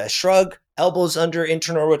 Shrug, elbows under,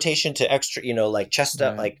 internal rotation to extra, like chest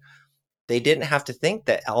up. Right. Like they didn't have to think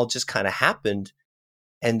that all just kind of happened.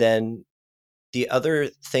 And then the other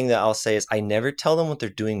thing that I'll say is I never tell them what they're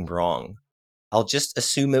doing wrong. I'll just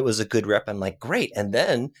assume it was a good rep. I'm like, great. And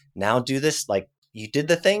then now do this. Like you did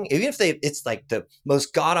the thing. Even if it's like the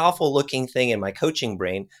most god awful looking thing in my coaching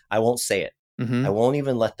brain, I won't say it. I Mm-hmm. won't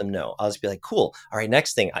even let them know. I'll just be like, cool. All right,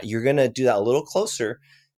 next thing, you're going to do that a little closer.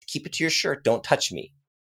 Keep it to your shirt. Don't touch me.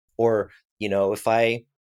 Or,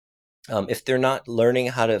 if they're not learning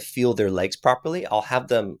how to feel their legs properly, I'll have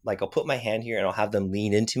them like I'll put my hand here and I'll have them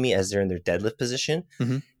lean into me as they're in their deadlift position.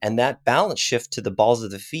 Mm-hmm. And that balance shift to the balls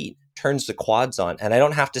of the feet turns the quads on. And I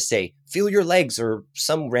don't have to say, feel your legs or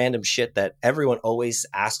some random shit that everyone always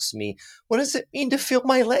asks me, what does it mean to feel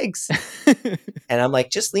my legs? And I'm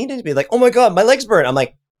like, just lean into me, like, oh my God, my legs burn. I'm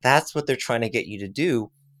like, that's what they're trying to get you to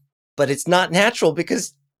do. But it's not natural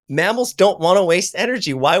because mammals don't want to waste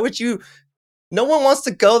energy. Why would you no one wants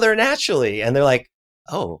to go there naturally. And they're like,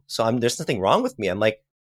 oh, so there's nothing wrong with me. I'm like,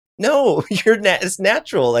 no, it's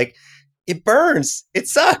natural. Like it burns. It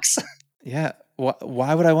sucks. Yeah.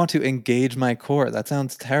 Why would I want to engage my core? That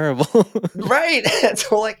sounds terrible. Right.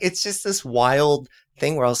 So like it's just this wild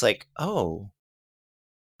thing where I was like, oh,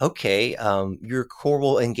 okay. Your core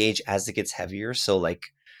will engage as it gets heavier. So like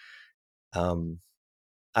um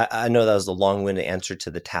I know that was a long-winded answer to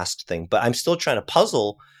the task thing, but I'm still trying to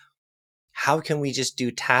puzzle how can we just do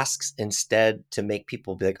tasks instead to make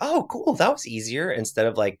people be like, oh, cool, that was easier, instead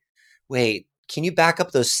of like, wait, can you back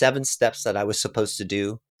up those 7 steps that I was supposed to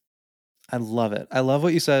do? I love it. I love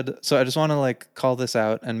what you said. So I just want to like call this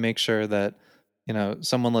out and make sure that,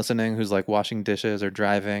 someone listening who's like washing dishes or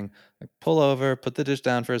driving, like pull over, put the dish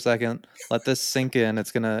down for a second, let this sink in.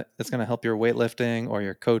 It's gonna help your weightlifting or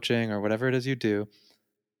your coaching or whatever it is you do.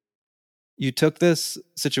 You took this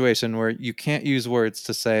situation where you can't use words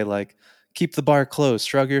to say like keep the bar close,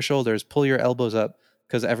 shrug your shoulders, pull your elbows up,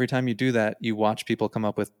 because every time you do that, you watch people come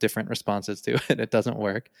up with different responses to it. It doesn't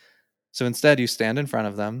work. So instead, you stand in front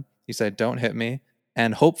of them, you say, "Don't hit me,"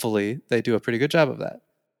 and hopefully they do a pretty good job of that.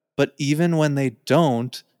 But even when they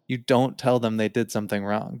don't, you don't tell them they did something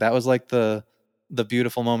wrong. That was like the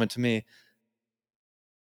beautiful moment to me.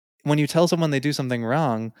 When you tell someone they do something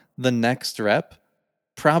wrong, the next rep,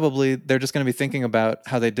 probably they're just going to be thinking about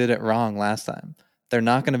how they did it wrong last time. They're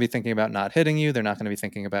not going to be thinking about not hitting you. They're not going to be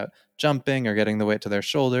thinking about jumping or getting the weight to their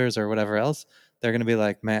shoulders or whatever else. They're going to be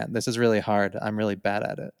like, man, this is really hard. I'm really bad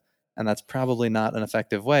at it. And that's probably not an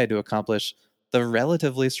effective way to accomplish the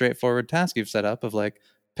relatively straightforward task you've set up of like,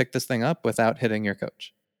 pick this thing up without hitting your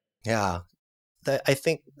coach. Yeah. I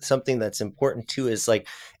think something that's important too is like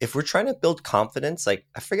if we're trying to build confidence, like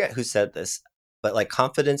I forget who said this, but like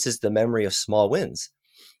confidence is the memory of small wins.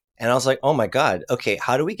 And I was like, oh my God, okay,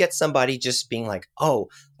 how do we get somebody just being like, oh,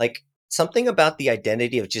 like something about the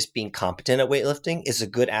identity of just being competent at weightlifting is a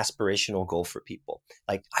good aspirational goal for people.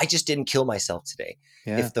 Like, I just didn't kill myself today.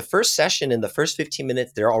 Yeah. If the first session in the first 15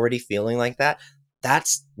 minutes, they're already feeling like that,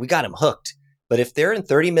 we got them hooked. But if they're in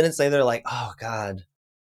 30 minutes later, they're like, oh God,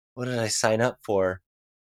 what did I sign up for?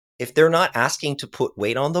 If they're not asking to put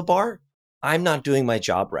weight on the bar, I'm not doing my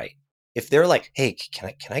job right. If they're like, "Hey,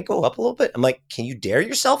 can I go up a little bit?" I'm like, "Can you dare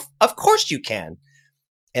yourself?" Of course you can.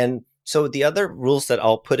 And so the other rules that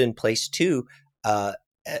I'll put in place too, uh,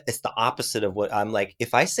 it's the opposite of what I'm like.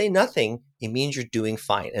 If I say nothing, it means you're doing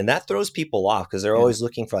fine, and that throws people off because they're Yeah. always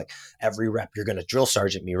looking for like every rep you're going to drill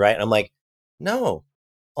sergeant me, right? And I'm like, no,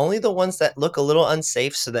 only the ones that look a little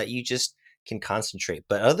unsafe so that you just can concentrate.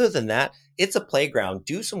 But other than that, it's a playground.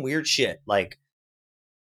 Do some weird shit, like,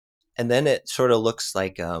 and then it sort of looks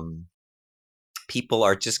like people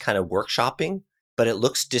are just kind of workshopping, but it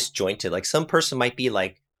looks disjointed. Like some person might be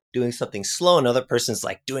like doing something slow, another person's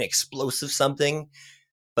like doing explosive something.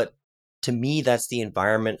 But to me, that's the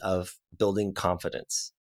environment of building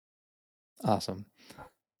confidence. Awesome.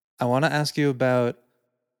 I want to ask you about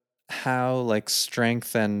how like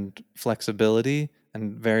strength and flexibility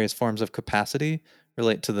and various forms of capacity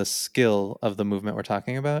relate to the skill of the movement we're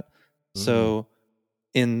talking about. Mm, So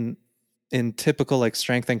in in typical like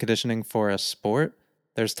strength and conditioning for a sport,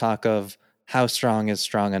 there's talk of how strong is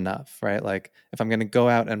strong enough, right? Like if I'm going to go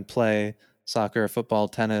out and play soccer, football,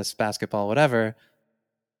 tennis, basketball, whatever,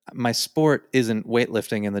 my sport isn't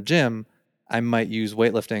weightlifting in the gym. I might use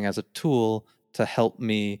weightlifting as a tool to help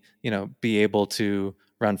me, be able to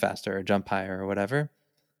run faster or jump higher or whatever.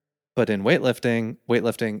 But in weightlifting,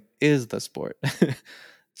 weightlifting is the sport.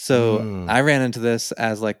 So mm. I ran into this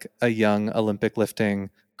as like a young Olympic lifting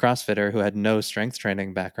CrossFitter who had no strength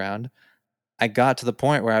training background. I got to the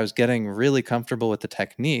point where I was getting really comfortable with the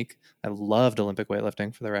technique. I loved Olympic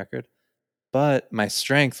weightlifting for the record, but my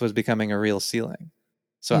strength was becoming a real ceiling.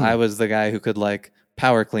 So I Hmm. was the guy who could like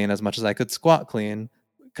power clean as much as I could squat clean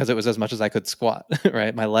because it was as much as I could squat,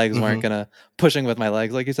 right? My legs weren't Hmm. gonna pushing with my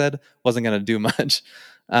legs, like you said, wasn't gonna do much.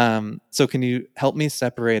 So can you help me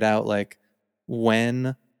separate out like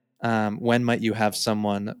when when might you have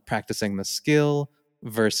someone practicing the skill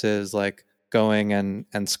versus like going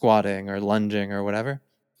and squatting or lunging or whatever?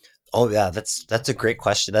 Oh yeah, that's a great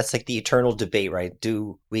question. That's like the eternal debate, right?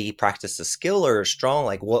 Do we practice a skill or a strong?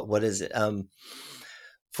 Like what is it?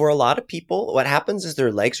 For a lot of people, what happens is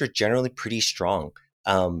their legs are generally pretty strong.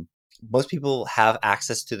 Um, Most people have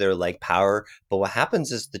access to their leg power, but what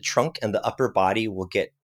happens is the trunk and the upper body will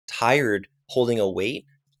get tired holding a weight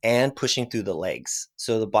and pushing through the legs.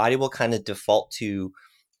 So the body will kind of default to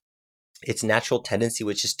its natural tendency,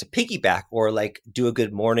 which is to piggyback or like do a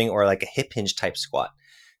good morning or like a hip hinge type squat.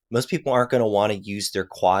 Most people aren't going to want to use their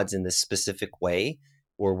quads in this specific way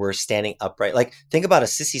where we're standing upright. Like think about a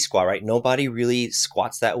sissy squat, right? Nobody really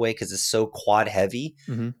squats that way because it's so quad heavy.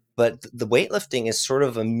 Mm-hmm. But the weightlifting is sort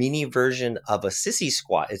of a mini version of a sissy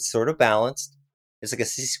squat. It's sort of balanced. It's like a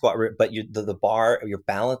sissy squat, but the bar, you're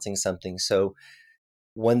balancing something. So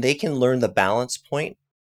when they can learn the balance point,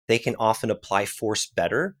 they can often apply force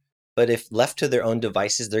better. But if left to their own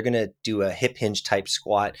devices, they're going to do a hip hinge type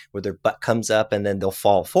squat where their butt comes up and then they'll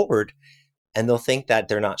fall forward and they'll think that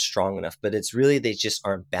they're not strong enough. But it's really they just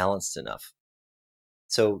aren't balanced enough.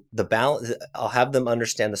 So the balance, I'll have them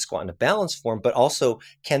understand the squat in a balance form, but also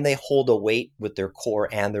can they hold a weight with their core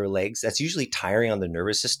and their legs? That's usually tiring on the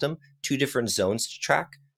nervous system, two different zones to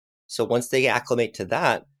track. So once they acclimate to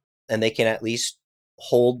that, and they can at least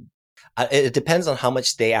hold, it depends on how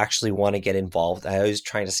much they actually want to get involved. I always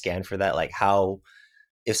try to scan for that, like how,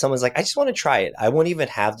 if someone's like, I just want to try it, I won't even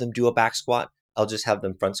have them do a back squat. I'll just have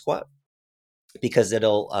them front squat because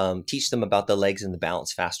it'll teach them about the legs and the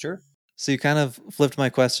balance faster. So you kind of flipped my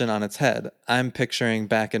question on its head. I'm picturing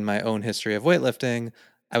back in my own history of weightlifting,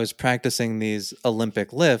 I was practicing these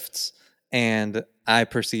Olympic lifts and I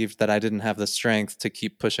perceived that I didn't have the strength to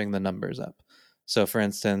keep pushing the numbers up. So, for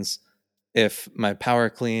instance, if my power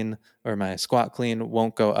clean or my squat clean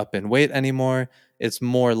won't go up in weight anymore, it's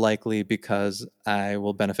more likely because I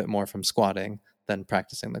will benefit more from squatting than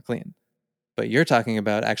practicing the clean. But you're talking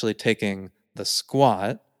about actually taking the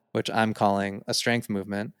squat, which I'm calling a strength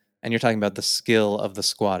movement, and you're talking about the skill of the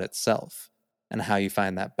squat itself and how you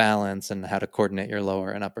find that balance and how to coordinate your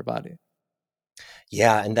lower and upper body.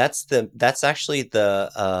 Yeah, and that's actually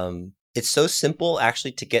the it's so simple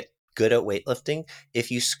actually to get good at weightlifting.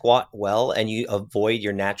 If you squat well and you avoid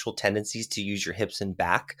your natural tendencies to use your hips and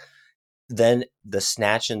back, then the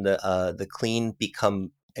snatch and the clean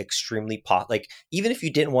become extremely like even if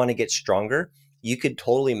you didn't want to get stronger, you could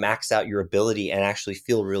totally max out your ability and actually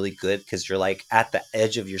feel really good because you're like at the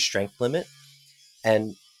edge of your strength limit.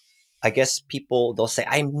 And I guess people they'll say,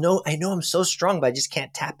 I know I'm so strong, but I just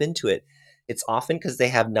can't tap into it. It's often because they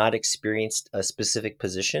have not experienced a specific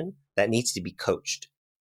position that needs to be coached.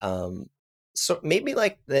 Um, so maybe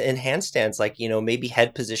like the in handstands, like maybe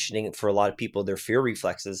head positioning for a lot of people, their fear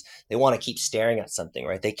reflexes, they want to keep staring at something,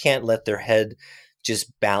 right? They can't let their head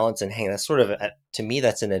just balance and hang. That's sort of to me,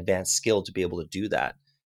 that's an advanced skill to be able to do that.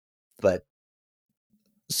 But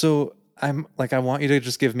So I'm like, I want you to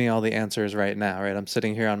just give me all the answers right now, right? I'm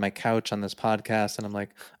sitting here on my couch on this podcast and I'm like,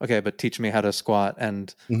 okay, but teach me how to squat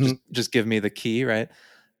and just Mhm. just give me the key, right?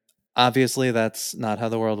 Obviously that's not how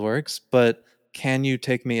the world works, but can you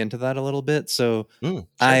take me into that a little bit? So Sure.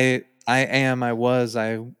 I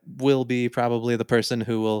will be probably the person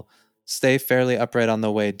who will stay fairly upright on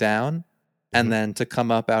the way down. And Hmm. then to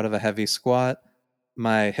come up out of a heavy squat,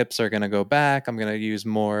 my hips are going to go back. I'm going to use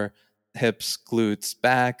more hips, glutes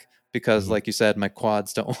back because, Hmm. like you said, my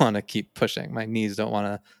quads don't want to keep pushing. My knees don't want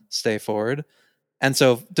to stay forward. And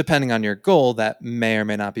so, depending on your goal, that may or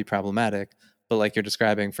may not be problematic. But, like you're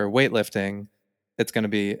describing for weightlifting, it's going to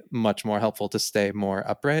be much more helpful to stay more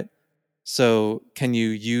upright. So, can you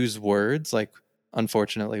use words like,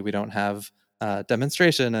 unfortunately, we don't have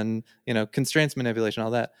demonstration and constraints manipulation,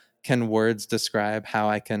 all that. Can words describe how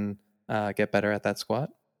I can get better at that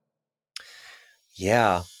squat?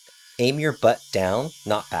 Yeah. Aim your butt down,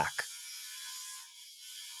 not back.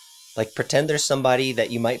 Like pretend there's somebody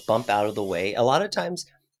that you might bump out of the way. A lot of times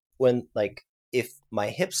when like if my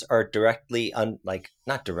hips are directly like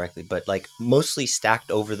not directly, but like mostly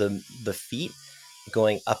stacked over the feet,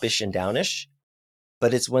 going upish and downish,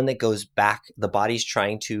 but it's when it goes back, the body's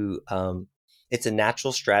trying to it's a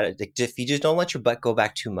natural strategy. If you just don't let your butt go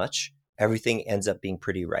back too much, everything ends up being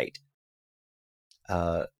pretty right.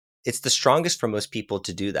 Uh, it's the strongest for most people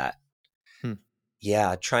to do that. Hmm.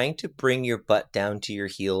 Yeah, trying to bring your butt down to your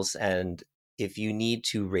heels. And if you need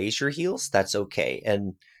to raise your heels, that's okay.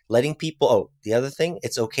 And letting people, oh, the other thing,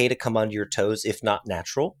 it's okay to come onto your toes if not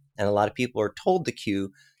natural. And a lot of people are told the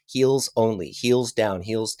cue heels only, heels down,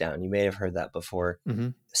 heels down. You may have heard that before. Mm-hmm.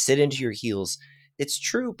 Sit into your heels. It's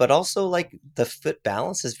true, but also like the foot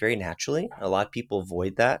balance is very naturally. A lot of people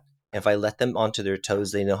avoid that. If I let them onto their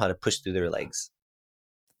toes, they know how to push through their legs.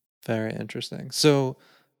 Very interesting. So,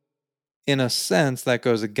 in a sense, that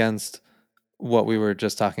goes against what we were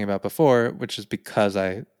just talking about before, which is because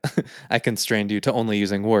I I constrained you to only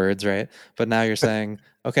using words, right? But now you're saying,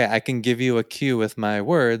 okay, I can give you a cue with my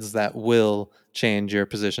words that will change your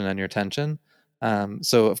position and your tension.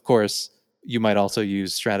 So of course, you might also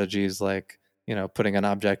use strategies like putting an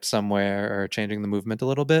object somewhere or changing the movement a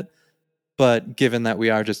little bit. But given that we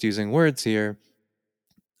are just using words here,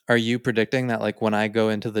 are you predicting that like when I go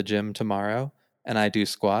into the gym tomorrow and I do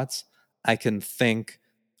squats, I can think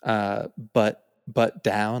butt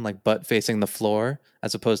down, like butt facing the floor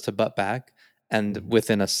as opposed to butt back, and Mhm.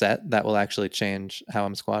 within a set that will actually change how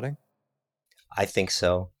I'm squatting? I think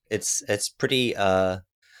so. It's pretty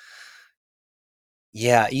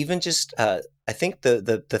yeah, even just I think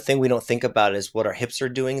the thing we don't think about is what our hips are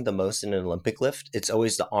doing the most in an Olympic lift. It's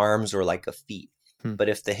always the arms or like a feet. Hmm. But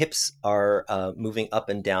if the hips are moving up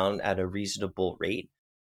and down at a reasonable rate,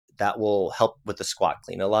 that will help with the squat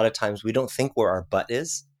clean. A lot of times we don't think where our butt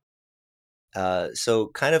is. So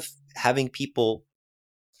kind of having people,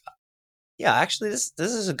 yeah, actually this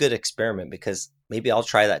is a good experiment because maybe I'll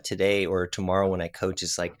try that today or tomorrow when I coach.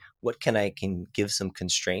 Is like, what can give some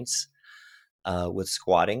constraints with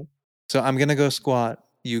squatting. So I'm gonna go squat,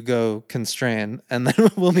 you go constrain, and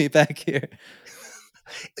then we'll meet back here.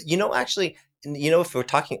 Actually, if we're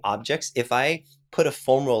talking objects, if I put a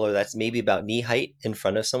foam roller that's maybe about knee height in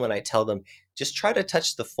front of someone, I tell them just try to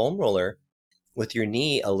touch the foam roller with your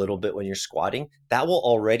knee a little bit when you're squatting. That will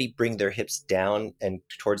already bring their hips down and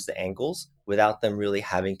towards the ankles without them really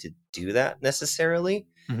having to do that necessarily.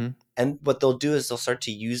 Hmm. And what they'll do is they'll start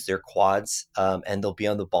to use their quads, and they'll be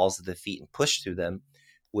on the balls of the feet and push through them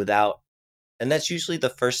without. And that's usually the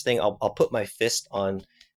first thing. I'll put my fist on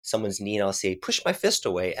someone's knee and I'll say, push my fist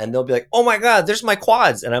away. And they'll be like, oh my God, there's my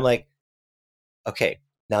quads. And I'm like, okay,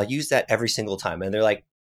 now use that every single time. And they're like,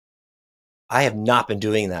 I have not been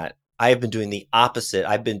doing that. I have been doing the opposite.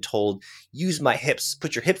 I've been told, use my hips,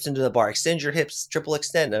 put your hips into the bar, extend your hips, triple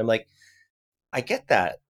extend. And I'm like, I get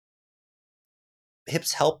that.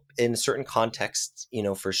 Hips help in certain contexts,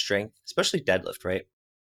 for strength, especially deadlift, right?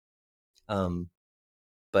 Um,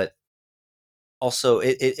 but also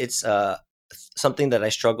it's something that I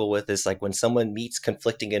struggle with is like when someone meets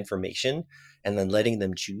conflicting information and then letting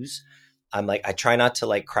them choose. I'm like, I try not to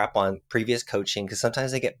like crap on previous coaching because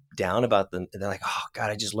sometimes they get down about them. And they're like, oh God,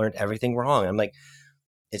 I just learned everything wrong. I'm like,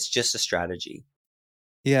 it's just a strategy.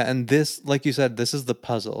 Yeah, and this, like you said, this is the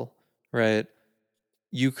puzzle, right?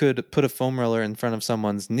 You could put a foam roller in front of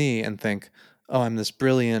someone's knee and think, oh, I'm this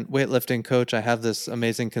brilliant weightlifting coach. I have this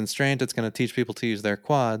amazing constraint. It's going to teach people to use their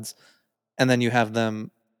quads. And then you have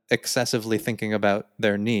them excessively thinking about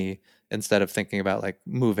their knee instead of thinking about like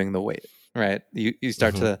moving the weight, right? You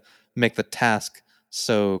start Hmm. to make the task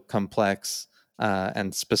so complex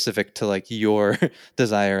and specific to like your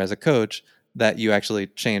desire as a coach that you actually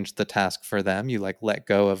change the task for them. You like let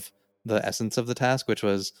go of the essence of the task, which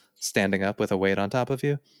was standing up with a weight on top of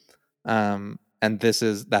you. And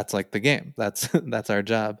that's like the game. That's that's our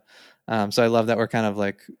job. So I love that we're kind of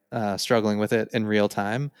like struggling with it in real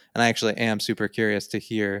time. And I actually am super curious to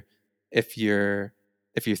hear if you're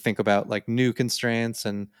if you think about like new constraints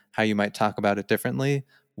and how you might talk about it differently,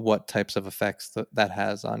 what types of effects that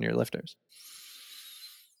has on your lifters.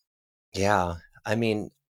 Yeah. I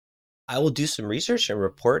mean, I will do some research and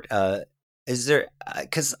report. Is there,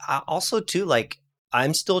 because I also too, like,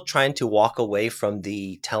 I'm still trying to walk away from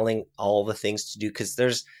the telling all the things to do because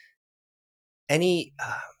there's any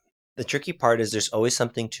the tricky part is there's always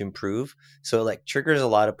something to improve. So it like triggers a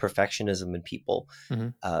lot of perfectionism in people. Hmm.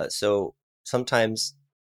 So sometimes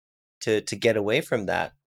to get away from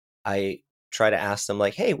that, I try to ask them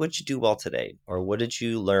like, "Hey, what did you do well today?" Or "What did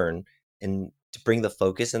you learn?" And to bring the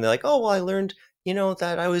focus, and they're like, "Oh, well, I learned,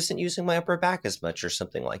 that I wasn't using my upper back as much or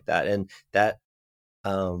something like that." And that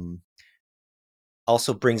um,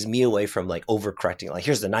 also brings me away from like overcorrecting. Like,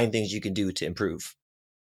 here's the 9 things you can do to improve.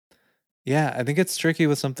 Yeah, I think it's tricky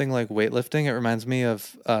with something like weightlifting. It reminds me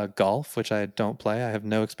of golf, which I don't play. I have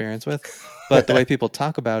no experience with. But the way people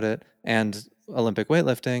talk about it and Olympic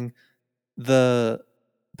weightlifting, the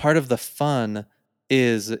part of the fun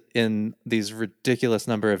is in these ridiculous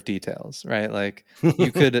number of details, right? Like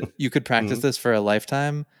you could practice Mhm. this for a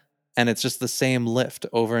lifetime and it's just the same lift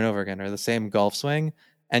over and over again or the same golf swing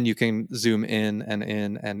and you can zoom in and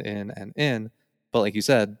in and in and in. But like you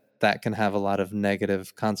said, that can have a lot of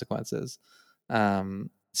negative consequences.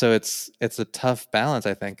 So it's a tough balance,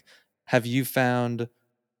 I think. Have you found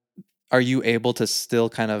are you able to still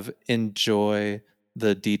kind of enjoy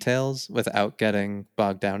the details without getting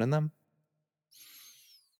bogged down in them?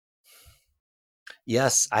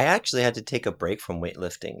 Yes, I actually had to take a break from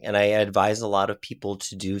weightlifting, and I advise a lot of people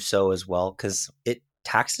to do so as well because it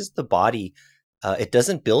taxes the body. It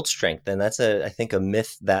doesn't build strength, and that's I think, a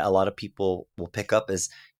myth that a lot of people will pick up is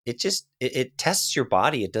it tests your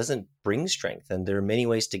body. It doesn't bring strength, and there are many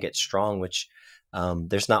ways to get strong, which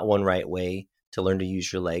there's not one right way to learn to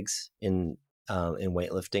use your legs in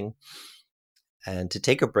weightlifting. And to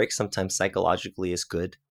take a break sometimes psychologically is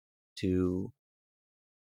good to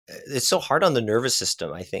it's so hard on the nervous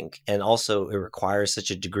system, I think. And also it requires such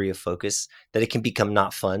a degree of focus that it can become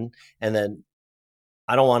not fun. And then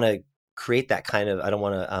I don't want to create that kind of I don't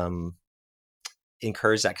want to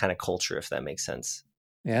encourage that kind of culture, if that makes sense.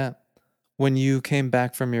 Yeah. When you came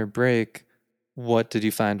back from your break, what did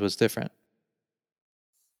you find was different?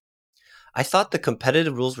 I thought the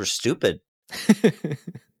competitive rules were stupid.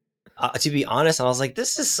 To be honest, I was like,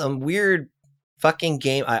 this is some weird fucking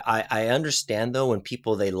game. I understand though when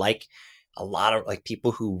people they like a lot of like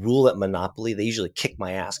people who rule at Monopoly, they usually kick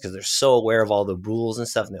my ass because they're so aware of all the rules and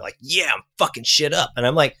stuff, and they're like, yeah, I'm fucking shit up, and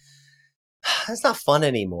I'm like, it's not fun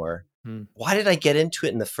anymore. Hmm. Why did I get into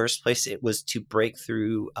it in the first place? It was to break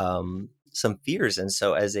through some fears, and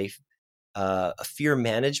so as a fear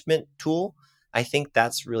management tool, I think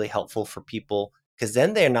that's really helpful for people because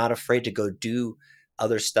then they're not afraid to go do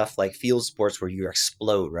other stuff like field sports where you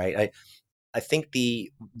explode, right? I think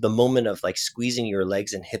the moment of like squeezing your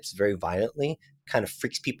legs and hips very violently kind of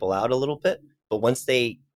freaks people out a little bit. But once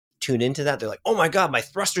they tune into that, they're like, oh my God, my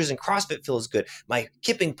thrusters in CrossFit feels good. My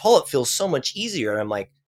kipping pull-up feels so much easier. And I'm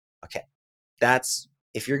like, okay, that's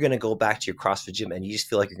if you're going to go back to your CrossFit gym and you just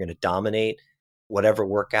feel like you're going to dominate whatever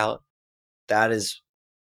workout,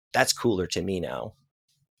 that's cooler to me now.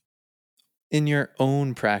 In your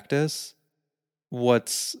own practice,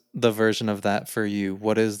 what's the version of that for you?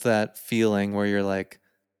 What is that feeling where you're like,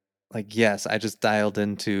 yes, I just dialed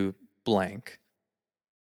into blank?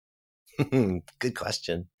 Good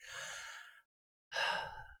question.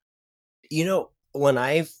 When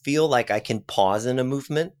I feel like I can pause in a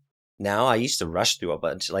movement, now I used to rush through a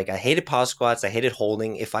bunch. Like I hated pause squats, I hated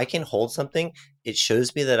holding. If I can hold something, it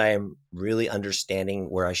shows me that I am really understanding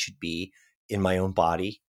where I should be in my own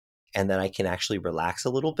body and that I can actually relax a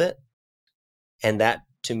little bit. And that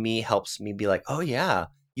to me helps me be like, oh yeah,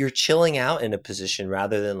 you're chilling out in a position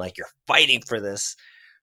rather than like you're fighting for this.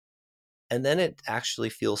 And then it actually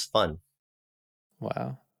feels fun.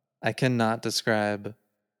 Wow. I cannot describe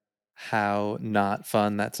how not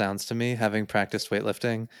fun that sounds to me, having practiced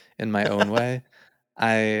weightlifting in my own way.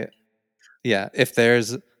 I, yeah, if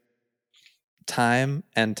there's time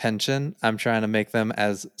and tension, I'm trying to make them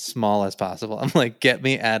as small as possible. I'm like, get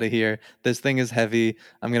me out of here. This thing is heavy.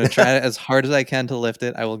 I'm going to try as hard as I can to lift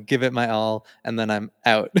it. I will give it my all, and then I'm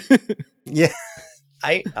out. Yeah,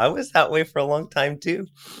 I was that way for a long time too.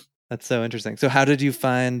 That's so interesting. So, how did you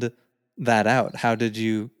find that out? How did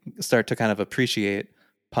you start to kind of appreciate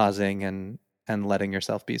pausing and letting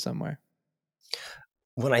yourself be somewhere?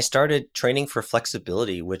 When I started training for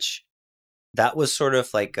flexibility, which that was sort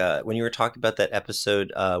of like when you were talking about that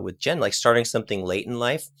episode with Jen, like starting something late in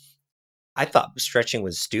life. I thought stretching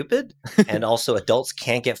was stupid, and also adults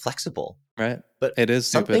can't get flexible. Right. But It is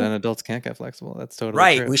stupid, something and adults can't get flexible. That's totally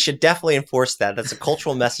right, true. we should definitely enforce that. That's a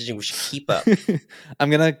cultural messaging we should keep up. I'm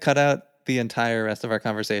gonna cut out the entire rest of our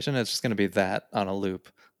conversation. It's just gonna be that on a loop.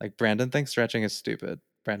 Like Brandon thinks stretching is stupid.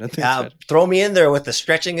 Brandon thinks stretching. Throw me in there with the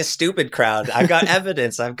stretching is stupid crowd. I've got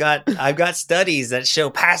evidence. I've got studies that show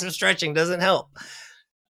passive stretching doesn't help.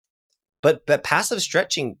 But passive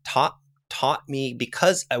stretching taught me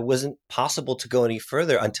because I wasn't possible to go any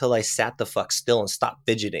further until I sat the fuck still and stopped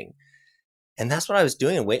fidgeting. And that's what I was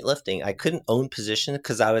doing in weightlifting. I couldn't own position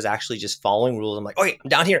because I was actually just following rules. I'm like, okay, I'm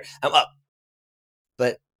down here, I'm up.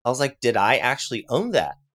 But I was like, did I actually own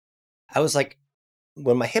that? I was like,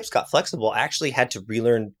 when my hips got flexible, I actually had to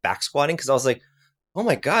relearn back squatting because I was like, oh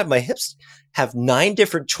my God, my hips have 9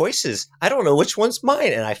 different choices. I don't know which one's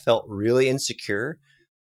mine. And I felt really insecure.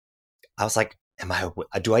 I was like,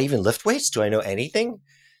 do I even lift weights? Do I know anything?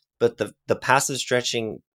 But the passive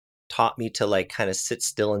stretching taught me to like kind of sit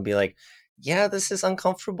still and be like, yeah, this is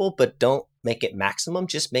uncomfortable, but don't make it maximum.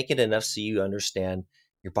 Just make it enough so you understand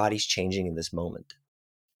your body's changing in this moment.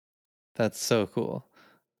 That's so cool.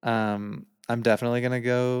 I'm definitely gonna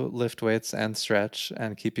go lift weights and stretch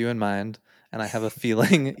and keep you in mind. And I have a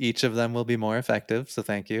feeling each of them will be more effective. So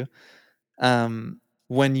thank you.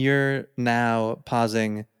 When you're now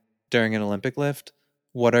pausing during an Olympic lift,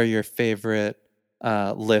 what are your favorite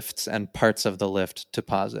lifts and parts of the lift to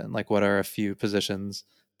pause in? Like, what are a few positions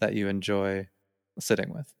that you enjoy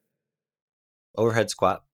sitting with? Overhead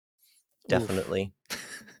squat, Oof. definitely.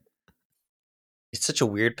 It's such a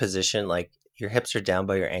weird position. Like your hips are down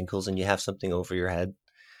by your ankles and you have something over your head.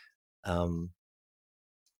 Um,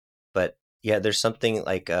 but yeah, there's something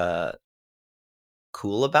like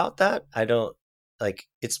cool about that. I don't like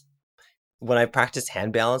it's when I practice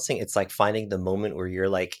hand balancing, it's like finding the moment where you're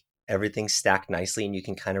like everything's stacked nicely and you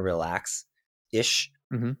can kind of relax ish.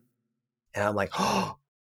 Hmm. And I'm like, oh,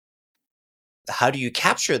 how do you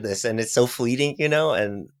capture this? And it's so fleeting.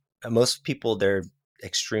 And most people, they're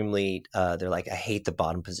extremely, they're like, I hate the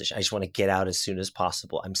bottom position. I just want to get out as soon as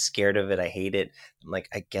possible. I'm scared of it. I hate it. I'm like,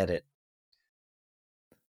 I get it.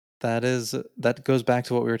 That goes back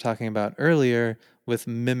to what we were talking about earlier with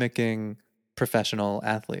mimicking professional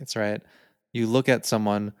athletes, right? You look at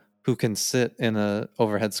someone who can sit in a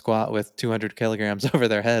overhead squat with 200 kilograms over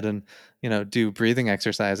their head and, do breathing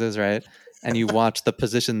exercises, right? And you watch the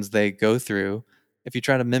positions they go through. If you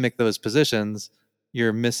try to mimic those positions,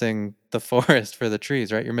 you're missing the forest for the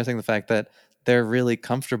trees, right? You're missing the fact that they're really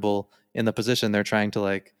comfortable in the position they're trying to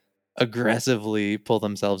like aggressively pull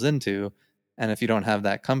themselves into. And if you don't have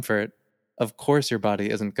that comfort, of course your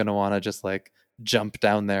body isn't going to want to just like jump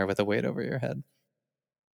down there with a weight over your head.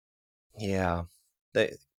 Yeah.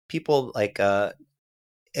 The people like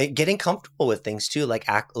getting comfortable with things too, like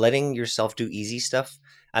letting yourself do easy stuff.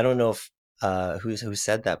 I don't know if who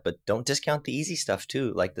said that, but don't discount the easy stuff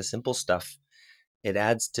too, like the simple stuff. It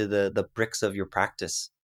adds to the bricks of your practice.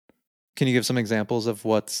 Can you give some examples of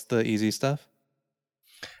what's the easy stuff?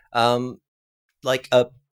 Um, like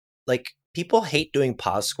like people hate doing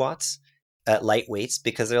pause squats at light weights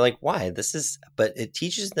because they're like, why? This is, but it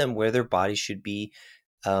teaches them where their body should be,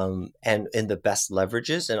 and the best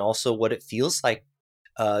leverages, and also what it feels like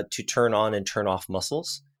to turn on and turn off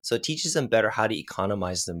muscles. So it teaches them better how to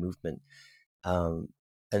economize the movement. Um,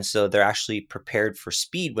 and so they're actually prepared for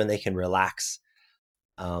speed when they can relax.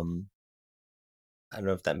 Um, I don't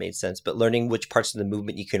know if that made sense, but learning which parts of the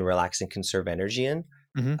movement you can relax and conserve energy in,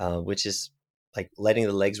 Mm-hmm. which is like letting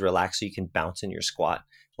the legs relax so you can bounce in your squat.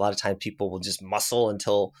 A lot of times people will just muscle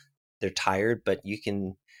until they're tired, but you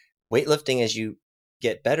can weightlifting as you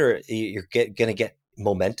get better, you're gonna get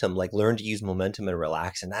momentum, like learn to use momentum and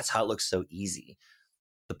relax. And that's how it looks so easy.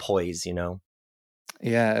 The poise, you know?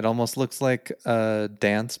 Yeah, it almost looks like a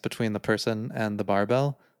dance between the person and the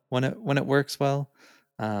barbell when it works well,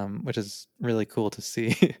 which is really cool to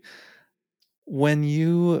see. When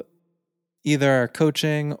you either are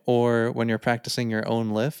coaching or when you're practicing your own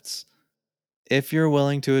lifts, if you're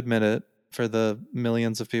willing to admit it, for the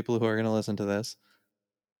millions of people who are going to listen to this,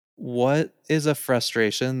 what is a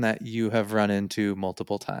frustration that you have run into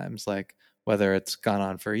multiple times? Like whether it's gone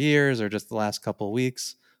on for years or just the last couple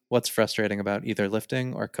weeks, what's frustrating about either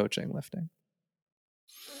lifting or coaching lifting?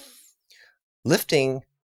 Lifting,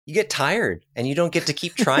 you get tired and you don't get to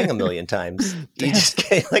keep trying a million times. You Damn. just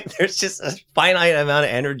get like there's just a finite amount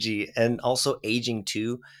of energy, and also aging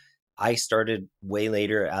too. I started way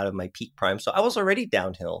later out of my peak prime, so I was already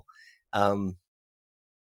downhill. Um,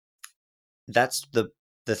 that's the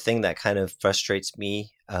thing that kind of frustrates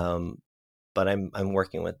me. But I'm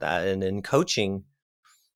working with that. And in coaching,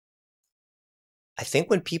 I think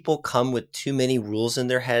when people come with too many rules in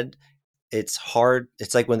their head, it's hard.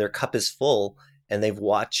 It's like when their cup is full and they've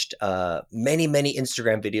watched many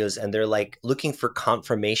Instagram videos and they're like looking for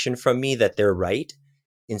confirmation from me that they're right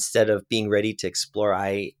instead of being ready to explore.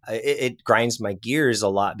 It grinds my gears a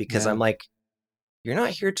lot because I'm Yeah. like, you're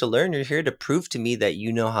not here to learn. You're here to prove to me that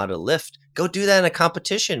you know how to lift. Go do that in a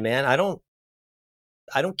competition, man. I don't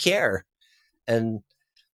care. And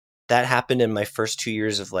that happened in my first 2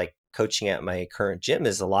 years of like coaching at my current gym.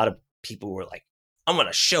 Is a lot of people were like, I'm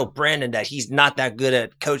gonna show Brandon that he's not that good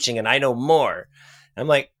at coaching and I know more. And I'm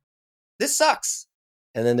like, this sucks.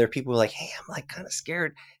 And then there are people who are like, hey, I'm like kind of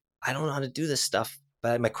scared. I don't know how to do this stuff,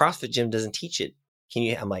 but my CrossFit gym doesn't teach it. Can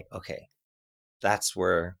you? I'm like, okay, that's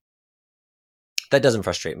where that doesn't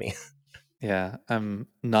frustrate me. Yeah, I'm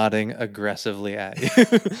nodding aggressively at you.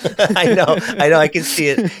 I know, I can see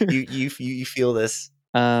it. You feel this.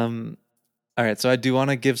 um, all right, so I do want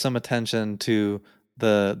to give some attention to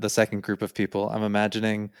the second group of people. I'm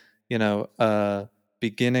imagining, a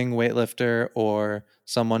beginning weightlifter or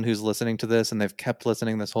someone who's listening to this and they've kept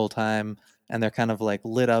listening this whole time and they're kind of like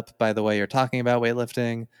lit up by the way you're talking about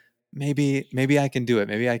weightlifting. Maybe I can do it.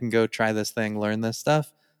 Maybe I can go try this thing, learn this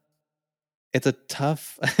stuff. It's a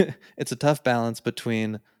tough it's a tough balance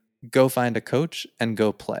between go find a coach and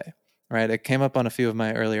go play, right? It came up on a few of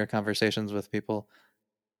my earlier conversations with people.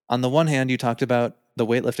 On the one hand, you talked about the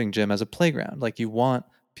weightlifting gym as a playground, like you want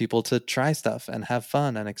people to try stuff and have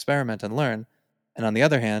fun and experiment and learn. And on the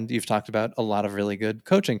other hand, you've talked about a lot of really good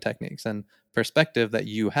coaching techniques and perspective that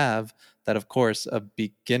you have that of course a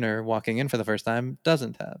beginner walking in for the first time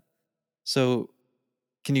doesn't have. So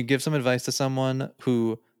can you give some advice to someone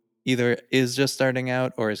who either is just starting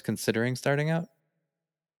out or is considering starting out?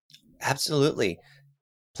 Absolutely.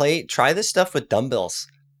 Try this stuff with dumbbells.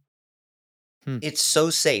 Hmm. It's so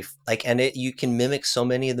safe. Like, and you can mimic so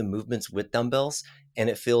many of the movements with dumbbells, and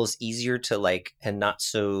it feels easier to like, and not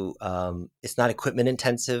so, it's not equipment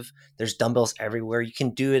intensive. There's dumbbells everywhere. You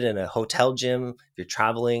can do it in a hotel gym if you're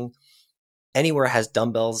traveling. Anywhere has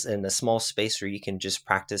dumbbells in a small space where you can just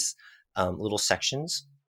practice little sections.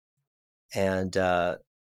 And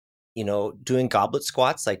doing goblet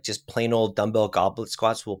squats, like just plain old dumbbell goblet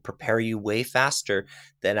squats, will prepare you way faster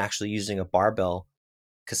than actually using a barbell,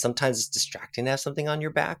 because sometimes it's distracting to have something on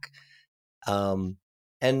your back.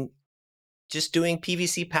 And just doing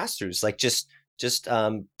PVC pass-throughs, like just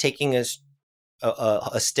taking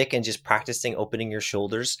a stick and just practicing opening your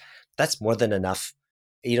shoulders. That's more than enough.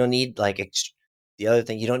 You don't need the other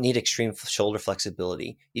thing. You don't need extreme shoulder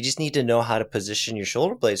flexibility. You just need to know how to position your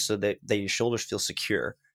shoulder blades so that your shoulders feel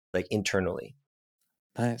secure, like internally.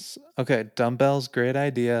 Nice. Okay, dumbbells, great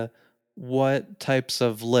idea. What types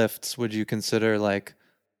of lifts would you consider like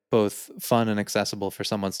both fun and accessible for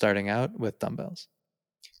someone starting out with dumbbells?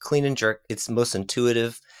 Clean and jerk. It's most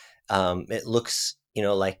intuitive. It looks,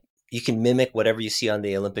 like you can mimic whatever you see on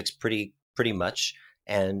the Olympics pretty much,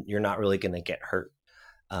 and you're not really going to get hurt.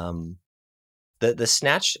 Um, the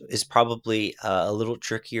snatch is probably a little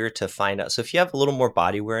trickier to find out. So if you have a little more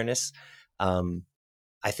body awareness, um,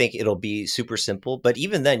 I think it'll be super simple. But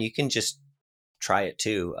even then, you can just try it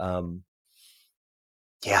too.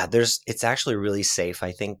 Yeah, it's actually really safe.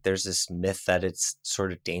 I think there's this myth that it's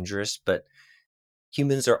sort of dangerous, but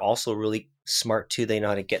humans are also really smart too. They know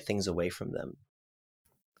how to get things away from them.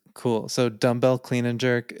 Cool. So dumbbell clean and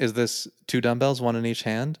jerk, is this two dumbbells, one in each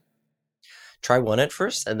hand? Try one at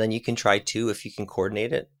first, and then you can try two if you can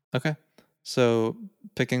coordinate it. Okay. So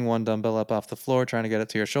picking one dumbbell up off the floor, trying to get it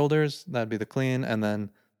to your shoulders, that'd be the clean. And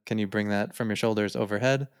then can you bring that from your shoulders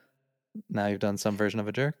overhead? Now you've done some version of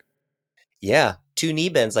a jerk. Yeah, two knee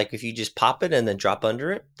bends. Like if you just pop it and then drop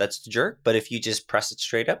under it, that's the jerk. But if you just press it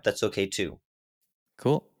straight up, that's okay too.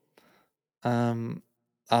 Cool. Um,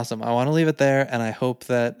 awesome. I want to leave it there, and I hope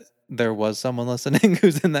that there was someone listening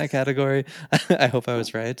who's in that category. I hope I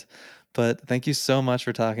was right. But thank you so much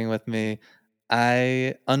for talking with me.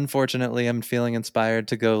 I unfortunately am feeling inspired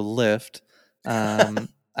to go lift. I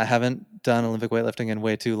haven't done Olympic weightlifting in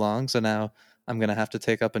way too long, so now I'm gonna have to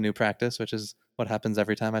take up a new practice, which is what happens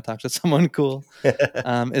every time I talk to someone cool.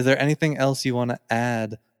 Is there anything else you want to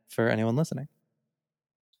add for anyone listening?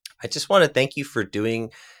 I just want to thank you for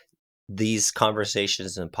doing these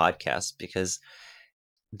conversations and podcasts, because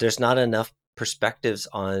there's not enough perspectives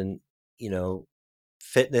on, you know,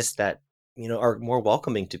 fitness that, are more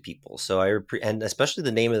welcoming to people. So and especially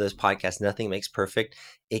the name of this podcast, Nothing Makes Perfect,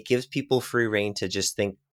 it gives people free reign to just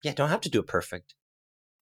think, yeah, don't have to do it perfect.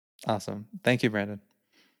 Awesome. Thank you, Brandon.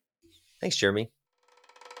 Thanks, Jeremy.